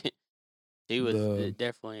 She was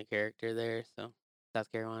definitely a character there. So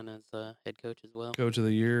South Carolina's head coach as well. Coach of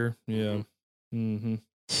the year. Yeah. Mm-hmm.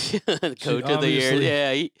 Coach of the year.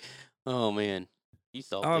 Yeah. Oh man, you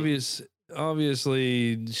saw.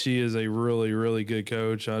 Obviously, she is a really, really good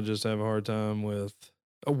coach. I just have a hard time with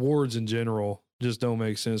awards in general. Just don't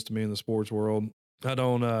make sense to me in the sports world. I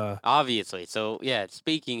don't. Obviously. So yeah.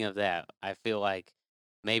 Speaking of that, I feel like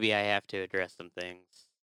maybe I have to address some things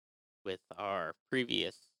with our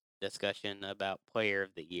previous discussion about player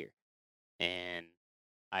of the year. And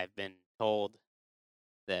I've been told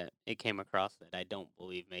that it came across that I don't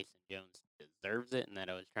believe Mason Jones deserves it, and that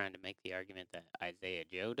I was trying to make the argument that Isaiah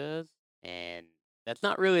Joe does. And that's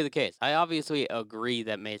not really the case. I obviously agree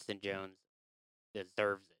that Mason Jones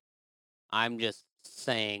deserves it. I'm just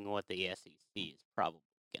saying what the SEC is probably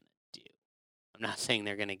going to do. I'm not saying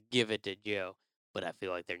they're going to give it to Joe, but I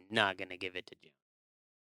feel like they're not going to give it to Jones.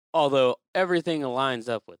 Although everything aligns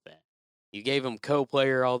up with that. You gave him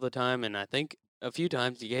co-player all the time, and I think a few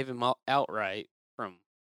times you gave him outright from,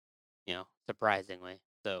 surprisingly.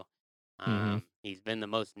 So he's been the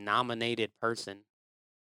most nominated person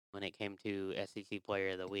when it came to SEC Player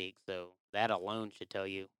of the Week. So that alone should tell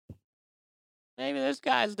you maybe this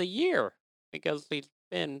guy's the year because he's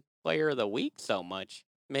been Player of the Week so much.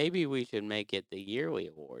 Maybe we should make it the yearly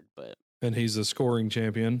award, and he's a scoring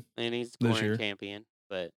champion. And he's a scoring champion,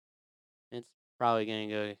 but it's probably going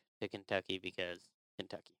to go to Kentucky because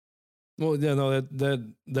Kentucky. Well, yeah, no,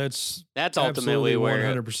 that's ultimately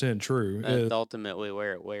where 100% true. That's ultimately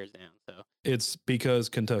where it wears down. So it's because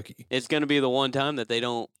Kentucky. It's going to be the one time that they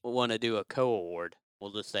don't want to do a co-award.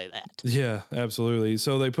 We'll just say that. Yeah, absolutely.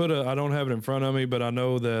 So they put I don't have it in front of me, but I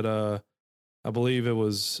know that I believe it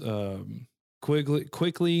was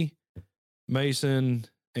Quickly, Mason,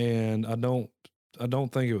 and I don't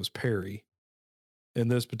think it was Perry in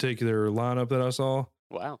this particular lineup that I saw.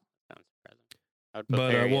 Wow, sounds surprising. I would put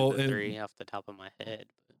Perry as the 3 off the top of my head.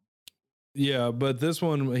 Yeah, but this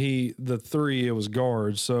one, the 3, it was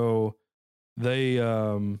guards. So they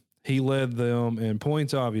he led them in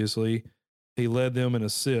points, obviously. He led them in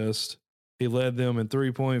assists. He led them in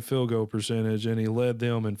 3-point field goal percentage, and he led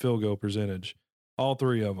them in field goal percentage. All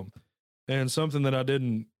 3 of them. And something that I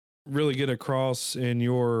didn't really get across in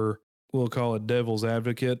your, we'll call it devil's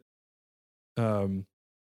advocate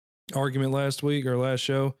argument last week or last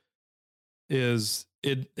show, is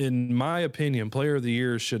it, in my opinion, player of the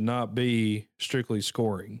year should not be strictly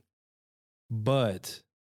scoring. But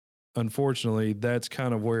unfortunately, that's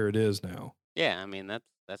kind of where it is now. Yeah, I mean, that's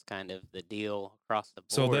kind of the deal across the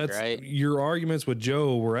board, so that's, right? Your arguments with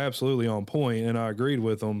Joe were absolutely on point, and I agreed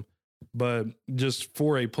with them. But just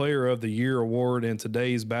for a player of the year award in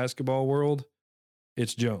today's basketball world,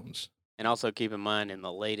 it's Jones. And also keep in mind, in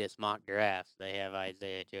the latest mock drafts, they have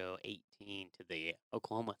Isaiah Joe 18 to the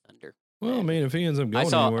Oklahoma Thunder. Well, I mean, if he ends up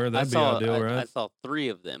going anywhere, that'd be ideal, right? I saw 3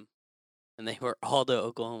 of them and they were all to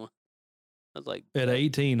Oklahoma. I was like, At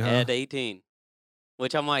 18, huh? At 18,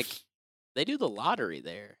 which I'm like, they do the lottery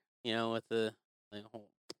there, with the whole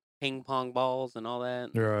ping pong balls and all that.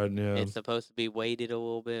 Right, yeah. It's supposed to be weighted a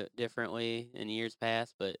little bit differently in years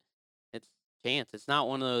past, but it's chance. It's not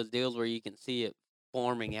one of those deals where you can see it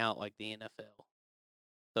forming out like the NFL.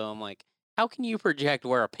 So I'm like, how can you project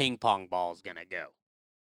where a ping pong ball is gonna go?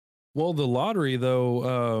 Well, the lottery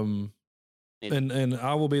though, It- and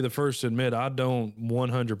I will be the first to admit I don't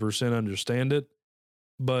 100% understand it,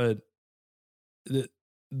 but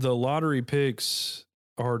the lottery picks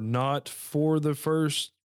are not for the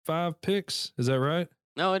first 5 picks. Is that right?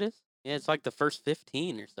 No, it is. Yeah, it's like the first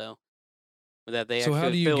 15 or so that they So how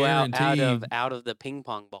actually do you fill out guarantee- out of the ping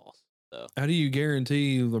pong balls. So How do you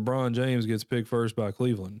guarantee LeBron James gets picked first by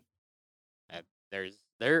Cleveland?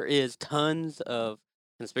 there is tons of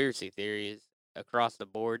conspiracy theories across the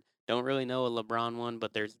board. Don't really know a LeBron one,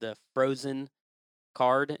 but there's the Frozen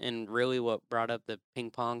card, and really what brought up the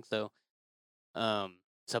ping pong. So,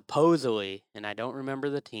 supposedly, and I don't remember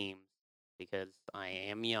the team because I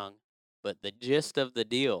am young, but the gist of the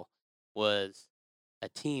deal was a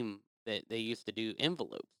team that they used to do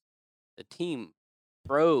envelopes. The team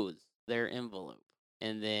froze their envelope,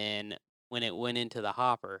 and then when it went into the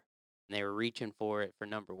hopper and they were reaching for it for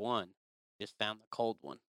number 1, just found the cold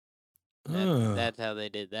one. That's how they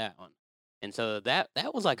did that one. And so that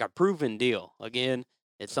was like a proven deal. Again,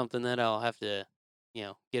 it's something that I'll have to,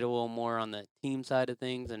 get a little more on the team side of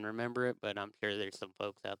things and remember it, but I'm sure there's some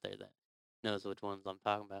folks out there that knows which ones I'm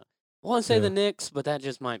talking about. I want to say Yeah. the Knicks, but that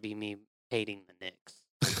just might be me hating the Knicks.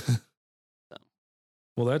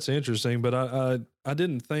 Well, that's interesting, but I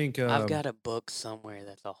didn't think I've got a book somewhere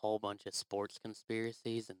that's a whole bunch of sports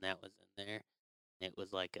conspiracies, and that was in there. It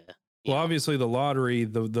was like a well, obviously the lottery,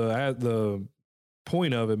 the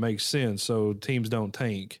point of it makes sense. So teams don't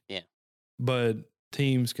tank. Yeah. But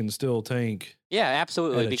teams can still tank. Yeah,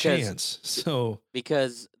 absolutely. At a chance. So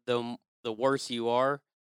because the worse you are,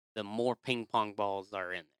 the more ping pong balls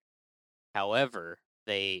are in there. However,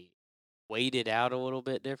 they weighed it out a little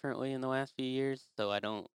bit differently in the last few years, so I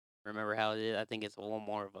don't remember how it is. I think it's a little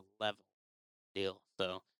more of a level deal.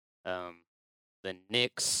 So, the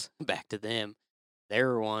Knicks, back to them,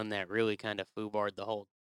 they're one that really kind of foobarred the whole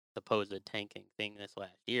supposed tanking thing this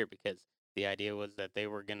last year, because the idea was that they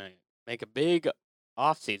were going to make a big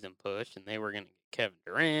offseason push, and they were going to get Kevin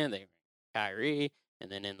Durant, they were going to get Kyrie, and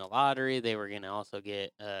then in the lottery, they were going to also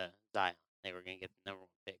get Zion. They were going to get the number 1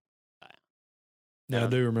 pick, Zion. yeah, I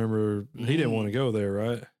do remember he didn't want to go there,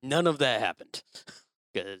 right? None of that happened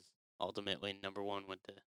because ultimately number 1 went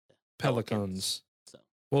to the Pelicans. So,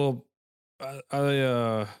 well, I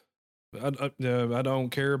don't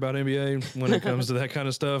care about NBA when it comes to that kind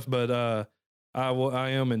of stuff, but I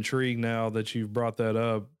am intrigued now that you've brought that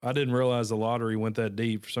up. I didn't realize the lottery went that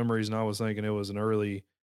deep. For some reason, I was thinking it was an early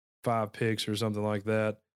 5 picks or something like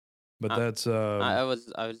that. But that's I was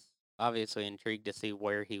obviously intrigued to see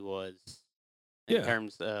where he was in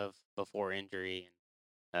terms of before injury,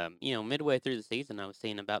 and midway through the season, I was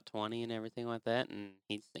seeing about 20 and everything like that, and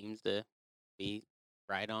he seems to be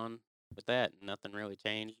right on with that. Nothing really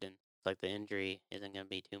changed, and it's like the injury isn't going to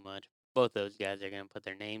be too much. Both those guys are going to put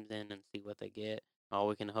their names in and see what they get. All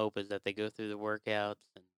we can hope is that they go through the workouts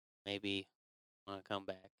and maybe want to come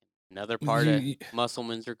back. Another part of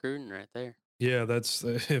Musselman's recruiting right there. Yeah, that's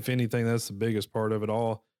if anything, that's the biggest part of it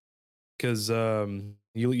all. Because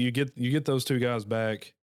you get those 2 guys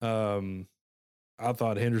back. I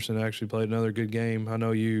thought Henderson actually played another good game. I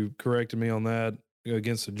know you corrected me on that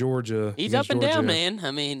against the Georgia. He's up and down, man.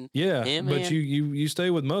 I mean, yeah, but you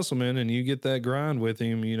stay with Musselman and you get that grind with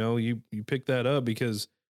him. You pick that up because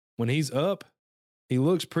when he's up, he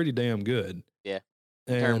looks pretty damn good. Yeah,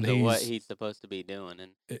 in terms of what he's supposed to be doing,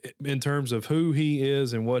 and in terms of who he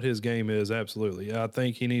is and what his game is, absolutely. I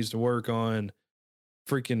think he needs to work on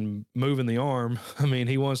freaking moving the arm. I mean,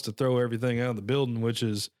 he wants to throw everything out of the building, which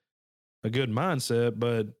is a good mindset,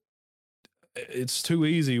 but it's too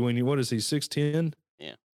easy when what is he, 6'10"?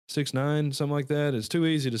 Yeah. 6'9", something like that. It's too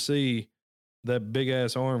easy to see that big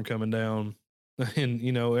ass arm coming down. And,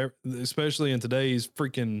 especially in today's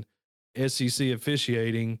freaking SEC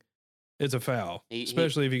officiating, it's a foul,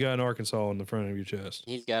 especially if you got an Arkansas in the front of your chest.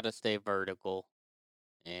 He's got to stay vertical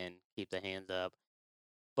and keep the hands up.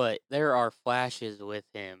 But there are flashes with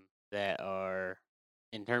him that are,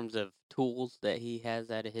 in terms of tools that he has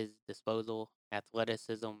at his disposal,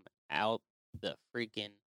 athleticism out the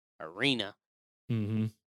freaking arena,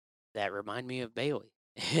 that remind me of Bailey.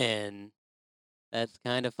 And that's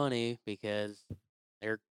kind of funny because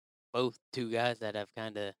they're both 2 guys that have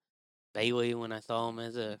kind of Bailey when I saw him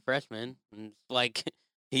as a freshman. And it's like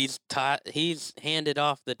he's handed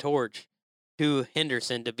off the torch to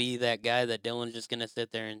Henderson to be that guy that Dylan's just gonna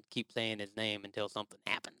sit there and keep saying his name until something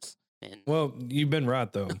happens. And Well, you've been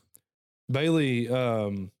right though. Bailey,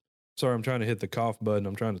 sorry, I'm trying to hit the cough button.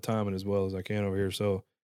 I'm trying to time it as well as I can over here. So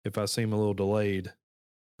if I seem a little delayed,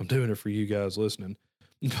 I'm doing it for you guys listening.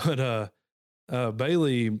 But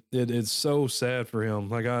Bailey, it's so sad for him.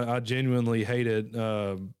 Like I genuinely hate it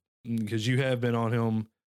because you have been on him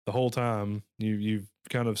the whole time. You've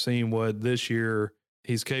kind of seen what this year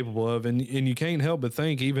he's capable of, and you can't help but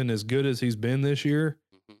think, even as good as he's been this year,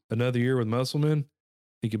 another year with Musselman,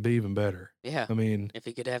 he could be even better. yeah, I mean, if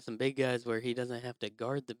he could have some big guys where he doesn't have to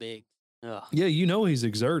guard the big. Ugh. yeah, he's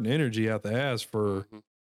exerting energy out the ass for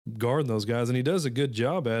guarding those guys, and he does a good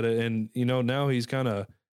job at it. And now he's kind of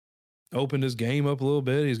opened his game up a little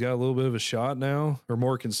bit. He's got a little bit of a shot now, or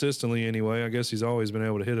more consistently anyway. I guess he's always been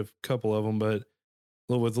able to hit a couple of them, but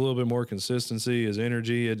with a little bit more consistency, his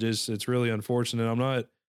energy, it's really unfortunate. I'm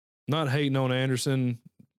not hating on Anderson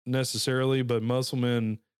necessarily, but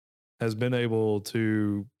Musselman has been able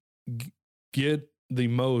to get the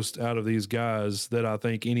most out of these guys that I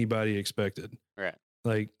think anybody expected. Right.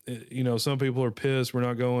 Like, some people are pissed we're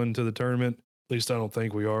not going to the tournament. At least I don't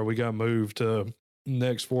think we are. We got moved to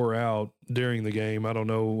next 4 out during the game. I don't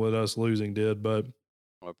know what us losing did, but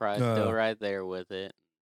we're probably still right there with it.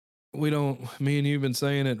 Me and you've been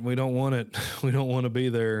saying it. We don't want it. We don't want to be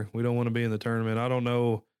there. We don't want to be in the tournament. I don't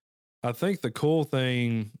know. I think the cool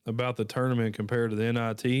thing about the tournament compared to the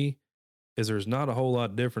NIT is there's not a whole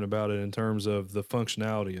lot different about it in terms of the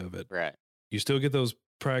functionality of it. Right. You still get those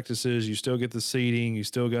practices. You still get the seating. You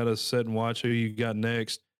still got to sit and watch who you got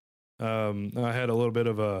next. I had a little bit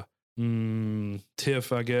of a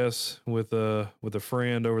tiff, I guess, with a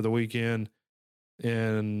friend over the weekend,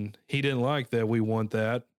 and he didn't like that we want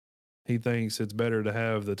that. He thinks it's better to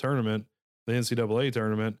have the tournament, the NCAA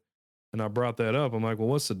tournament. And I brought that up. I'm like, well,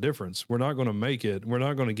 what's the difference? We're not going to make it. We're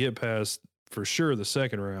not going to get past, for sure, the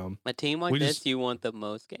second round. A team like this, you want the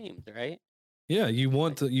most games, right? Yeah, you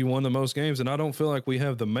won the most games, and I don't feel like we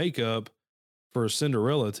have the makeup for a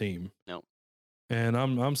Cinderella team. No. And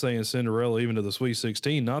I'm saying Cinderella even to the Sweet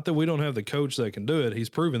 16. Not that we don't have the coach that can do it. He's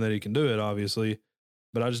proven that he can do it, obviously.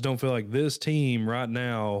 But I just don't feel like this team right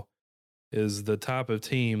now is the type of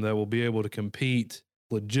team that will be able to compete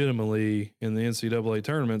legitimately in the NCAA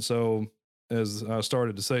tournament. So as I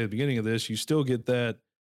started to say at the beginning of this, you still get that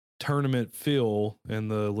tournament feel and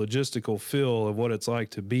the logistical feel of what it's like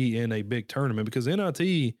to be in a big tournament, because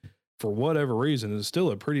NIT, for whatever reason, is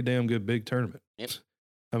still a pretty damn good big tournament. Yep.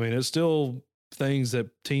 I mean, it's still things that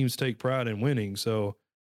teams take pride in winning. So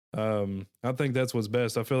I think that's what's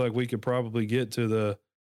best. I feel like we could probably get to the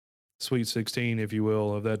Sweet 16, if you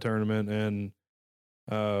will, of that tournament. And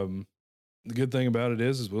the good thing about it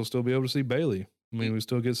is we'll still be able to see Bailey. I mean, we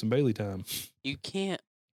still get some Bailey time. You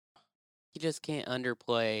just can't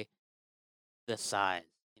underplay the size.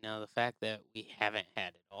 The fact that we haven't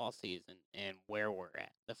had it all season and where we're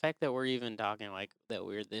at. The fact that we're even talking like that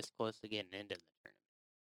we're this close to getting into the tournament.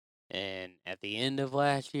 And at the end of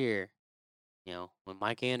last year, when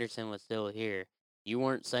Mike Anderson was still here, you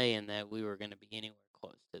weren't saying that we were going to be anywhere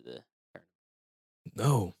close to the tournament.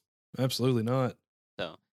 No, absolutely not.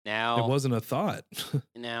 So now it wasn't a thought.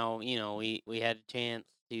 Now, we had a chance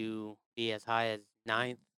to be as high as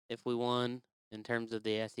 9th if we won in terms of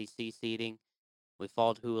the SEC seeding. We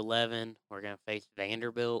fall to 11. We're going to face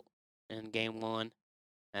Vanderbilt in game 1.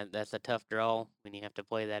 That's a tough draw when you have to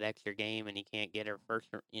play that extra game and you can't get a first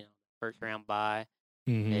round bye.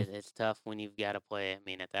 Mm-hmm. It's tough when you've got to play. I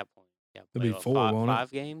mean, at that point, you it'll be 4, won't it?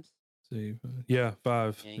 5 games. See, yeah,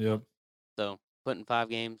 5. Yep. So putting 5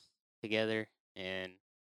 games together, and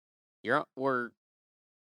we're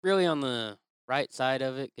really on the right side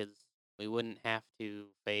of it because we wouldn't have to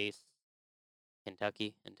face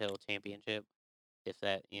Kentucky until championship. If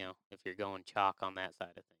you're going chalk on that side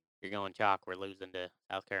of things, if you're going chalk, we're losing to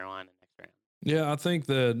South Carolina next round. Yeah, I think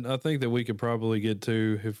that we could probably get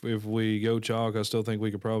to, if we go chalk, I still think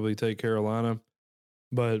we could probably take Carolina.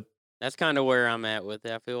 But that's kind of where I'm at with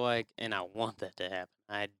it. I feel like, and I want that to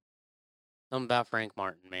happen. Something about Frank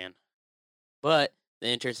Martin, man. But the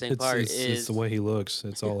interesting part is it's the way he looks.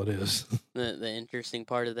 It's all it is. The interesting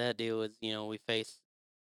part of that deal is, we face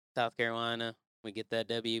South Carolina. We get that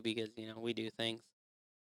W because, we do things.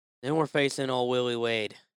 Then we're facing old Willie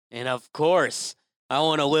Wade. And of course, I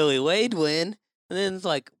want a Willie Wade win. And then it's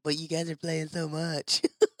like, but you guys are playing so much.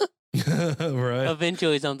 Right.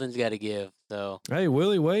 Eventually something's got to give. So hey,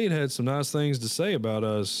 Willie Wade had some nice things to say about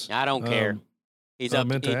us. I don't care. I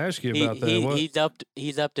meant to ask you about that.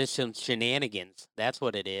 He's up to some shenanigans. That's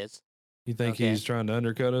what it is. You think he's trying to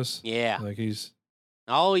undercut us? Yeah. Like he's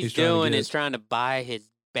All he's trying to doing get- is trying to buy his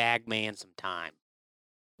bag man some time.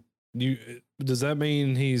 Does that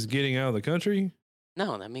mean he's getting out of the country?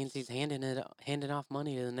 No, that means he's handing off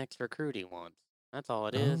money to the next recruit he wants. That's all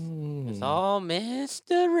it is. It's Oh. all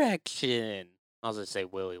misdirection. I'll just say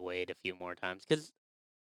Willie Wade a few more times because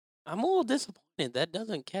I'm a little disappointed that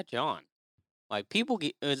doesn't catch on. Like people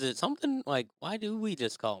get, is it something like why do we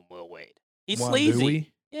just call him Will Wade? He's Why sleazy. do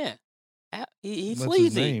we? Yeah, he's What's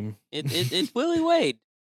his sleazy. name? It's Willie Wade.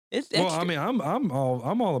 It's Well, extra, I mean, I'm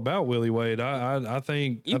all about Willie Wade. I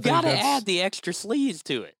think you I think gotta that's- add the extra sleaze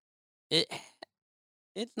to it.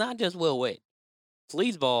 It's not just Will Wade.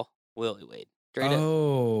 Sleazeball, Willie Wade. Straight up.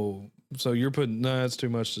 Oh, so you're putting no, that's too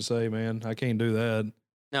much to say, man. I can't do that.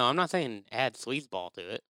 No, I'm not saying add sleazeball to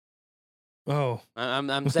it. Oh,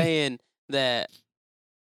 I'm saying that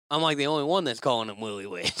I'm like the only one that's calling him Willie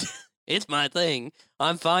Wade. It's my thing.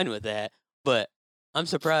 I'm fine with that, but I'm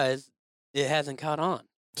surprised it hasn't caught on.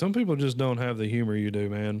 some people just don't have the humor you do,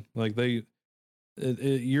 man. Like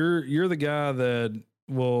you're the guy that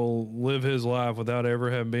will live his life without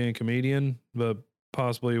ever having been a comedian, but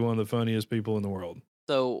possibly one of the funniest people in the world.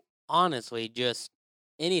 So honestly, just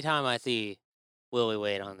anytime I see Willie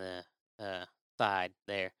Wade on the side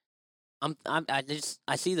there,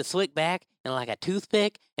 I see the slick back and like a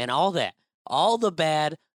toothpick and all that, all the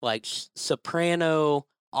bad like soprano,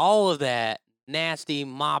 all of that nasty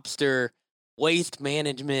mobster waste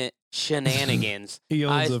management shenanigans. He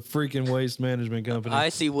owns I- a freaking waste management company. I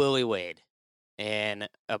see Willie Wade and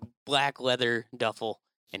a black leather duffel,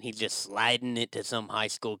 and he's just sliding it to some high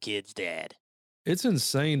school kid's dad. It's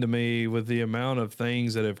insane to me with the amount of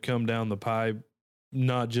things that have come down the pipe,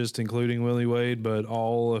 not just including Willie Wade, but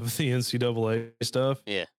all of the NCAA stuff.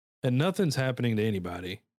 Yeah. And nothing's happening to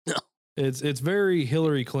anybody. No. It's very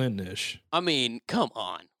Hillary Clinton-ish. I mean, come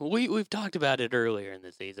on. We've talked about it earlier in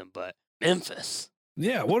the season, but Memphis,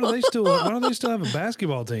 Yeah, what do they still why don't they still have a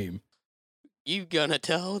basketball team? you gonna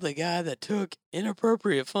tell the guy that took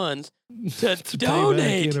inappropriate funds to pay back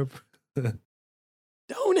donate. in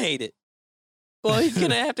donate it? Well, he's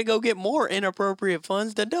gonna have to go get more inappropriate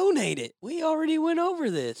funds to donate it. We already went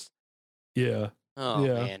over this. Yeah. Oh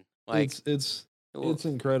Yeah. man, like It's well,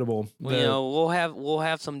 incredible. well, you that- know, we'll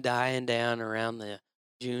have some dying down around the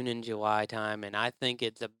June and July time, and I think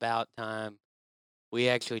it's about time we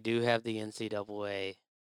actually do have the NCAA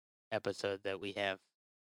episode that we have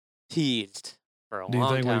teased for a do you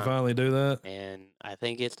long think time. we finally do that? And I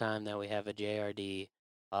think it's time that we have a JRD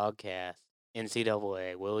podcast,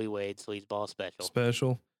 NCAA, Willie Wade Sleazeball special.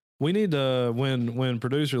 Special. We need to when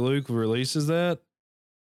producer Luke releases that,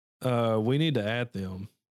 we need to at them.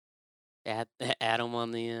 At them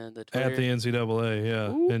on the Twitter. At the NCAA,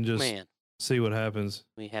 yeah. Ooh, and just man, see what happens.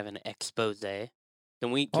 we have an expose.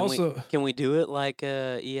 Can we Also, can we do it like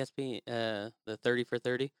ESPN the 30 for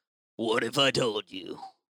 30? What if I told you?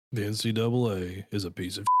 the NCAA is a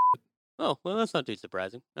piece of Oh, well, that's not too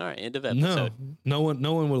surprising. All right, end of no, episode. no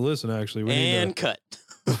one would listen. Actually, we And need cut.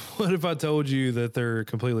 to, what if I told you that they're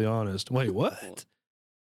completely honest? Wait, what?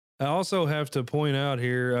 I also have to point out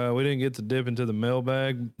here, we didn't get to dip into the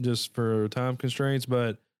mailbag just for time constraints,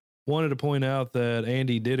 but wanted to point out that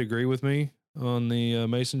Andy did agree with me on the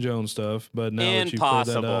Mason Jones stuff. But now that you cleared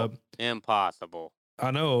that up, Impossible. I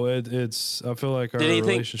know it's. I feel like our Did he think-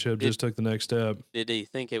 relationship just took the next step. Did he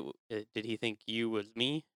think did he think you was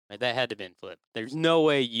me? Like, that had to have been flipped. There's no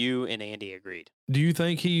way you and Andy agreed. Do you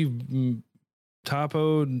think he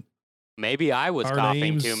typoed? Maybe I was Our coughing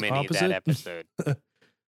names too many opposite? that episode.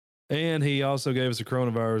 And he also gave us a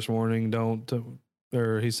coronavirus warning.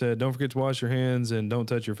 Or he said, don't forget to wash your hands and don't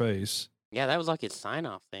touch your face. Yeah, that was like his sign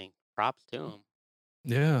off thing. Props to him.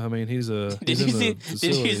 Yeah, I mean he's a. Did he's you in see? the Did you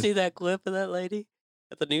facility. see that clip of that lady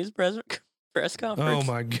at the news press Oh conference?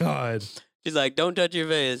 my god! She's like, "Don't touch your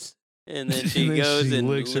face," and then she And then goes she and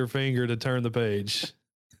licks her finger to turn the page.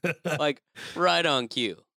 like right on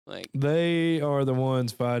cue. Like, They are the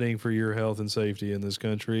ones fighting for your health and safety in this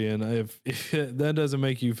country, and if that doesn't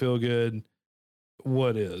make you feel good,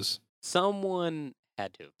 what is? someone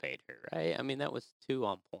had to have paid her, right? I mean, that was too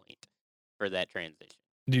on point for that transition.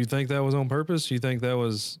 Do you think that was on purpose? Do you think that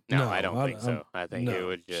was? No, I don't think so. I think it no,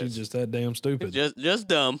 was she's just that damn stupid. just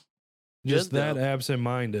dumb. Just just that dumb.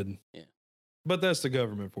 absent-minded. Yeah. But that's the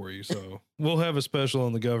government for you. So we'll have a special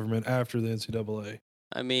on the government after the NCAA.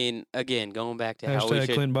 I mean, again, going back to how we Hashtag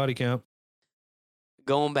should Clinton body count.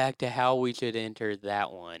 enter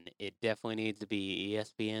that one, it definitely needs to be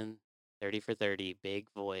ESPN 30 for 30, big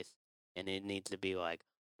voice, and it needs to be like,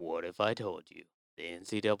 what if I told you the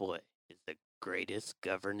NCAA is the greatest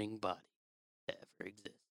governing body to ever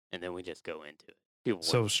exist? And then we just go into it. People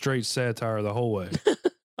So straight satire the whole way.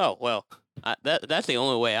 oh, well, That's the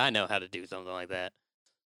only way I know how to do something like that.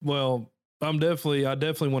 Well, I definitely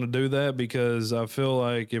want to do that because I feel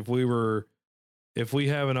like if we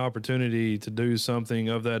have an opportunity to do something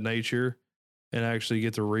of that nature and actually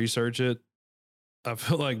get to research it, I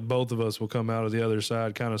feel like both of us will come out of the other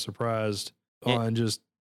side kind of surprised on just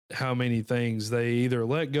how many things they either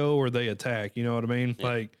let go or they attack. You know what I mean? Yeah.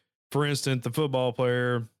 Like, for instance, the football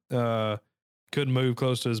player couldn't move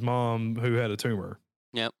close to his mom who had a tumor.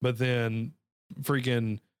 Yep. But then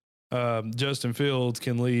freaking Justin Fields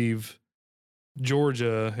can leave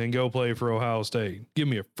Georgia and go play for Ohio State. Give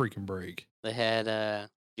me a freaking break. They had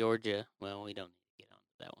Georgia. Well, we don't need to get on to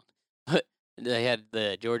that one. But they had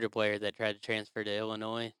the Georgia player that tried to transfer to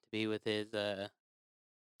Illinois to be with his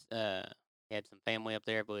he had some family up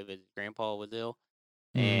there. I believe his grandpa was ill,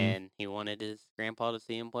 and he wanted his grandpa to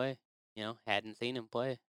see him play. You know, hadn't seen him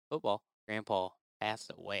play football. Grandpa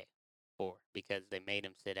passed away because they made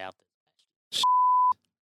him sit out this past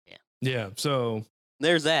year. Yeah. So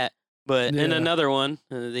There's that. But in Yeah. another one,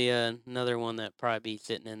 another one that probably be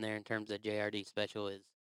sitting in there in terms of JRD special is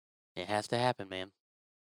it has to happen, man.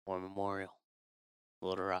 War Memorial,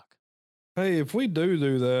 Little Rock, hey, if we do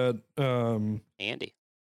that, Andy.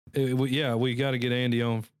 we got to get Andy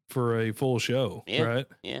on for a full show, Yeah, right?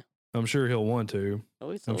 yeah. I'm sure he'll want to. At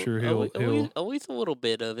least I'm a, sure at he'll- least- at he'll- least- at least a little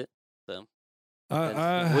bit of it. So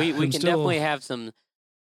I we am can still- definitely have some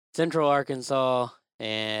Central Arkansas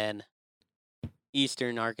and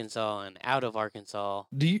Eastern Arkansas and out of Arkansas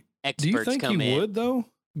Do you experts think come he in. would though?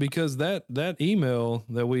 Because that email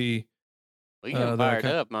that we We get that fired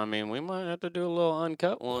kind- up. I mean, we might have to do a little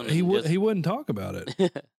uncut one. he and would just- he wouldn't talk about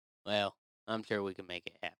it. Well, I'm sure we can make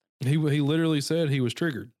it happen. He literally said he was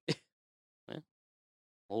triggered.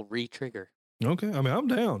 We'll re-trigger. Okay, I mean I'm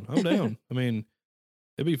down. I'm down. I mean,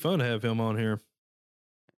 it'd be fun to have him on here.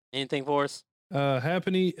 Anything for us?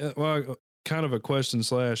 Well, kind of a question /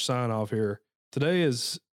 sign off here. Today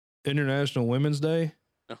is International Women's Day.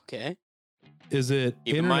 Okay. Is it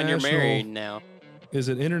Keep in mind you're international? married now. Is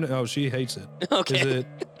it internet? Oh, she hates it. Okay.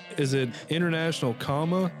 Is it International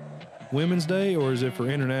Women's Day or is it for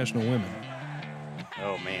international women?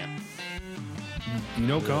 Oh man, You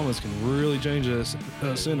know, commas can really change a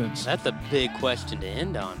sentence. that's a big question to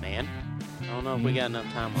end on, man. I don't know if we got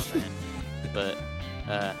enough time on that, but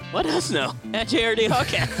let us know at JRD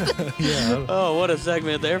Hogcast. Yeah. Oh, what a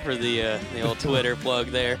segment there for the old Twitter plug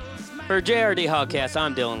there. For JRD Hogcast,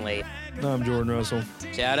 I'm Dylan Lee. I'm Jordan Russell.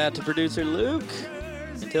 Shout out to producer Luke.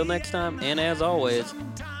 Until next time, and as always,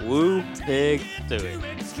 woo pig suey.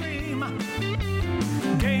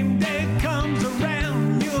 Game day comes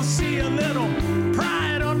around, you'll see a little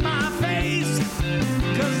pride on my face.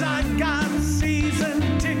 'Cause I got season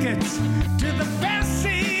tickets to the best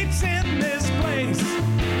seats in this place.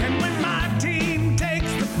 And when my team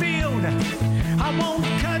takes the field, I won't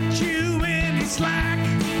cut you any slack.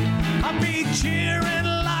 I'll be cheering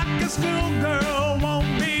like a schoolgirl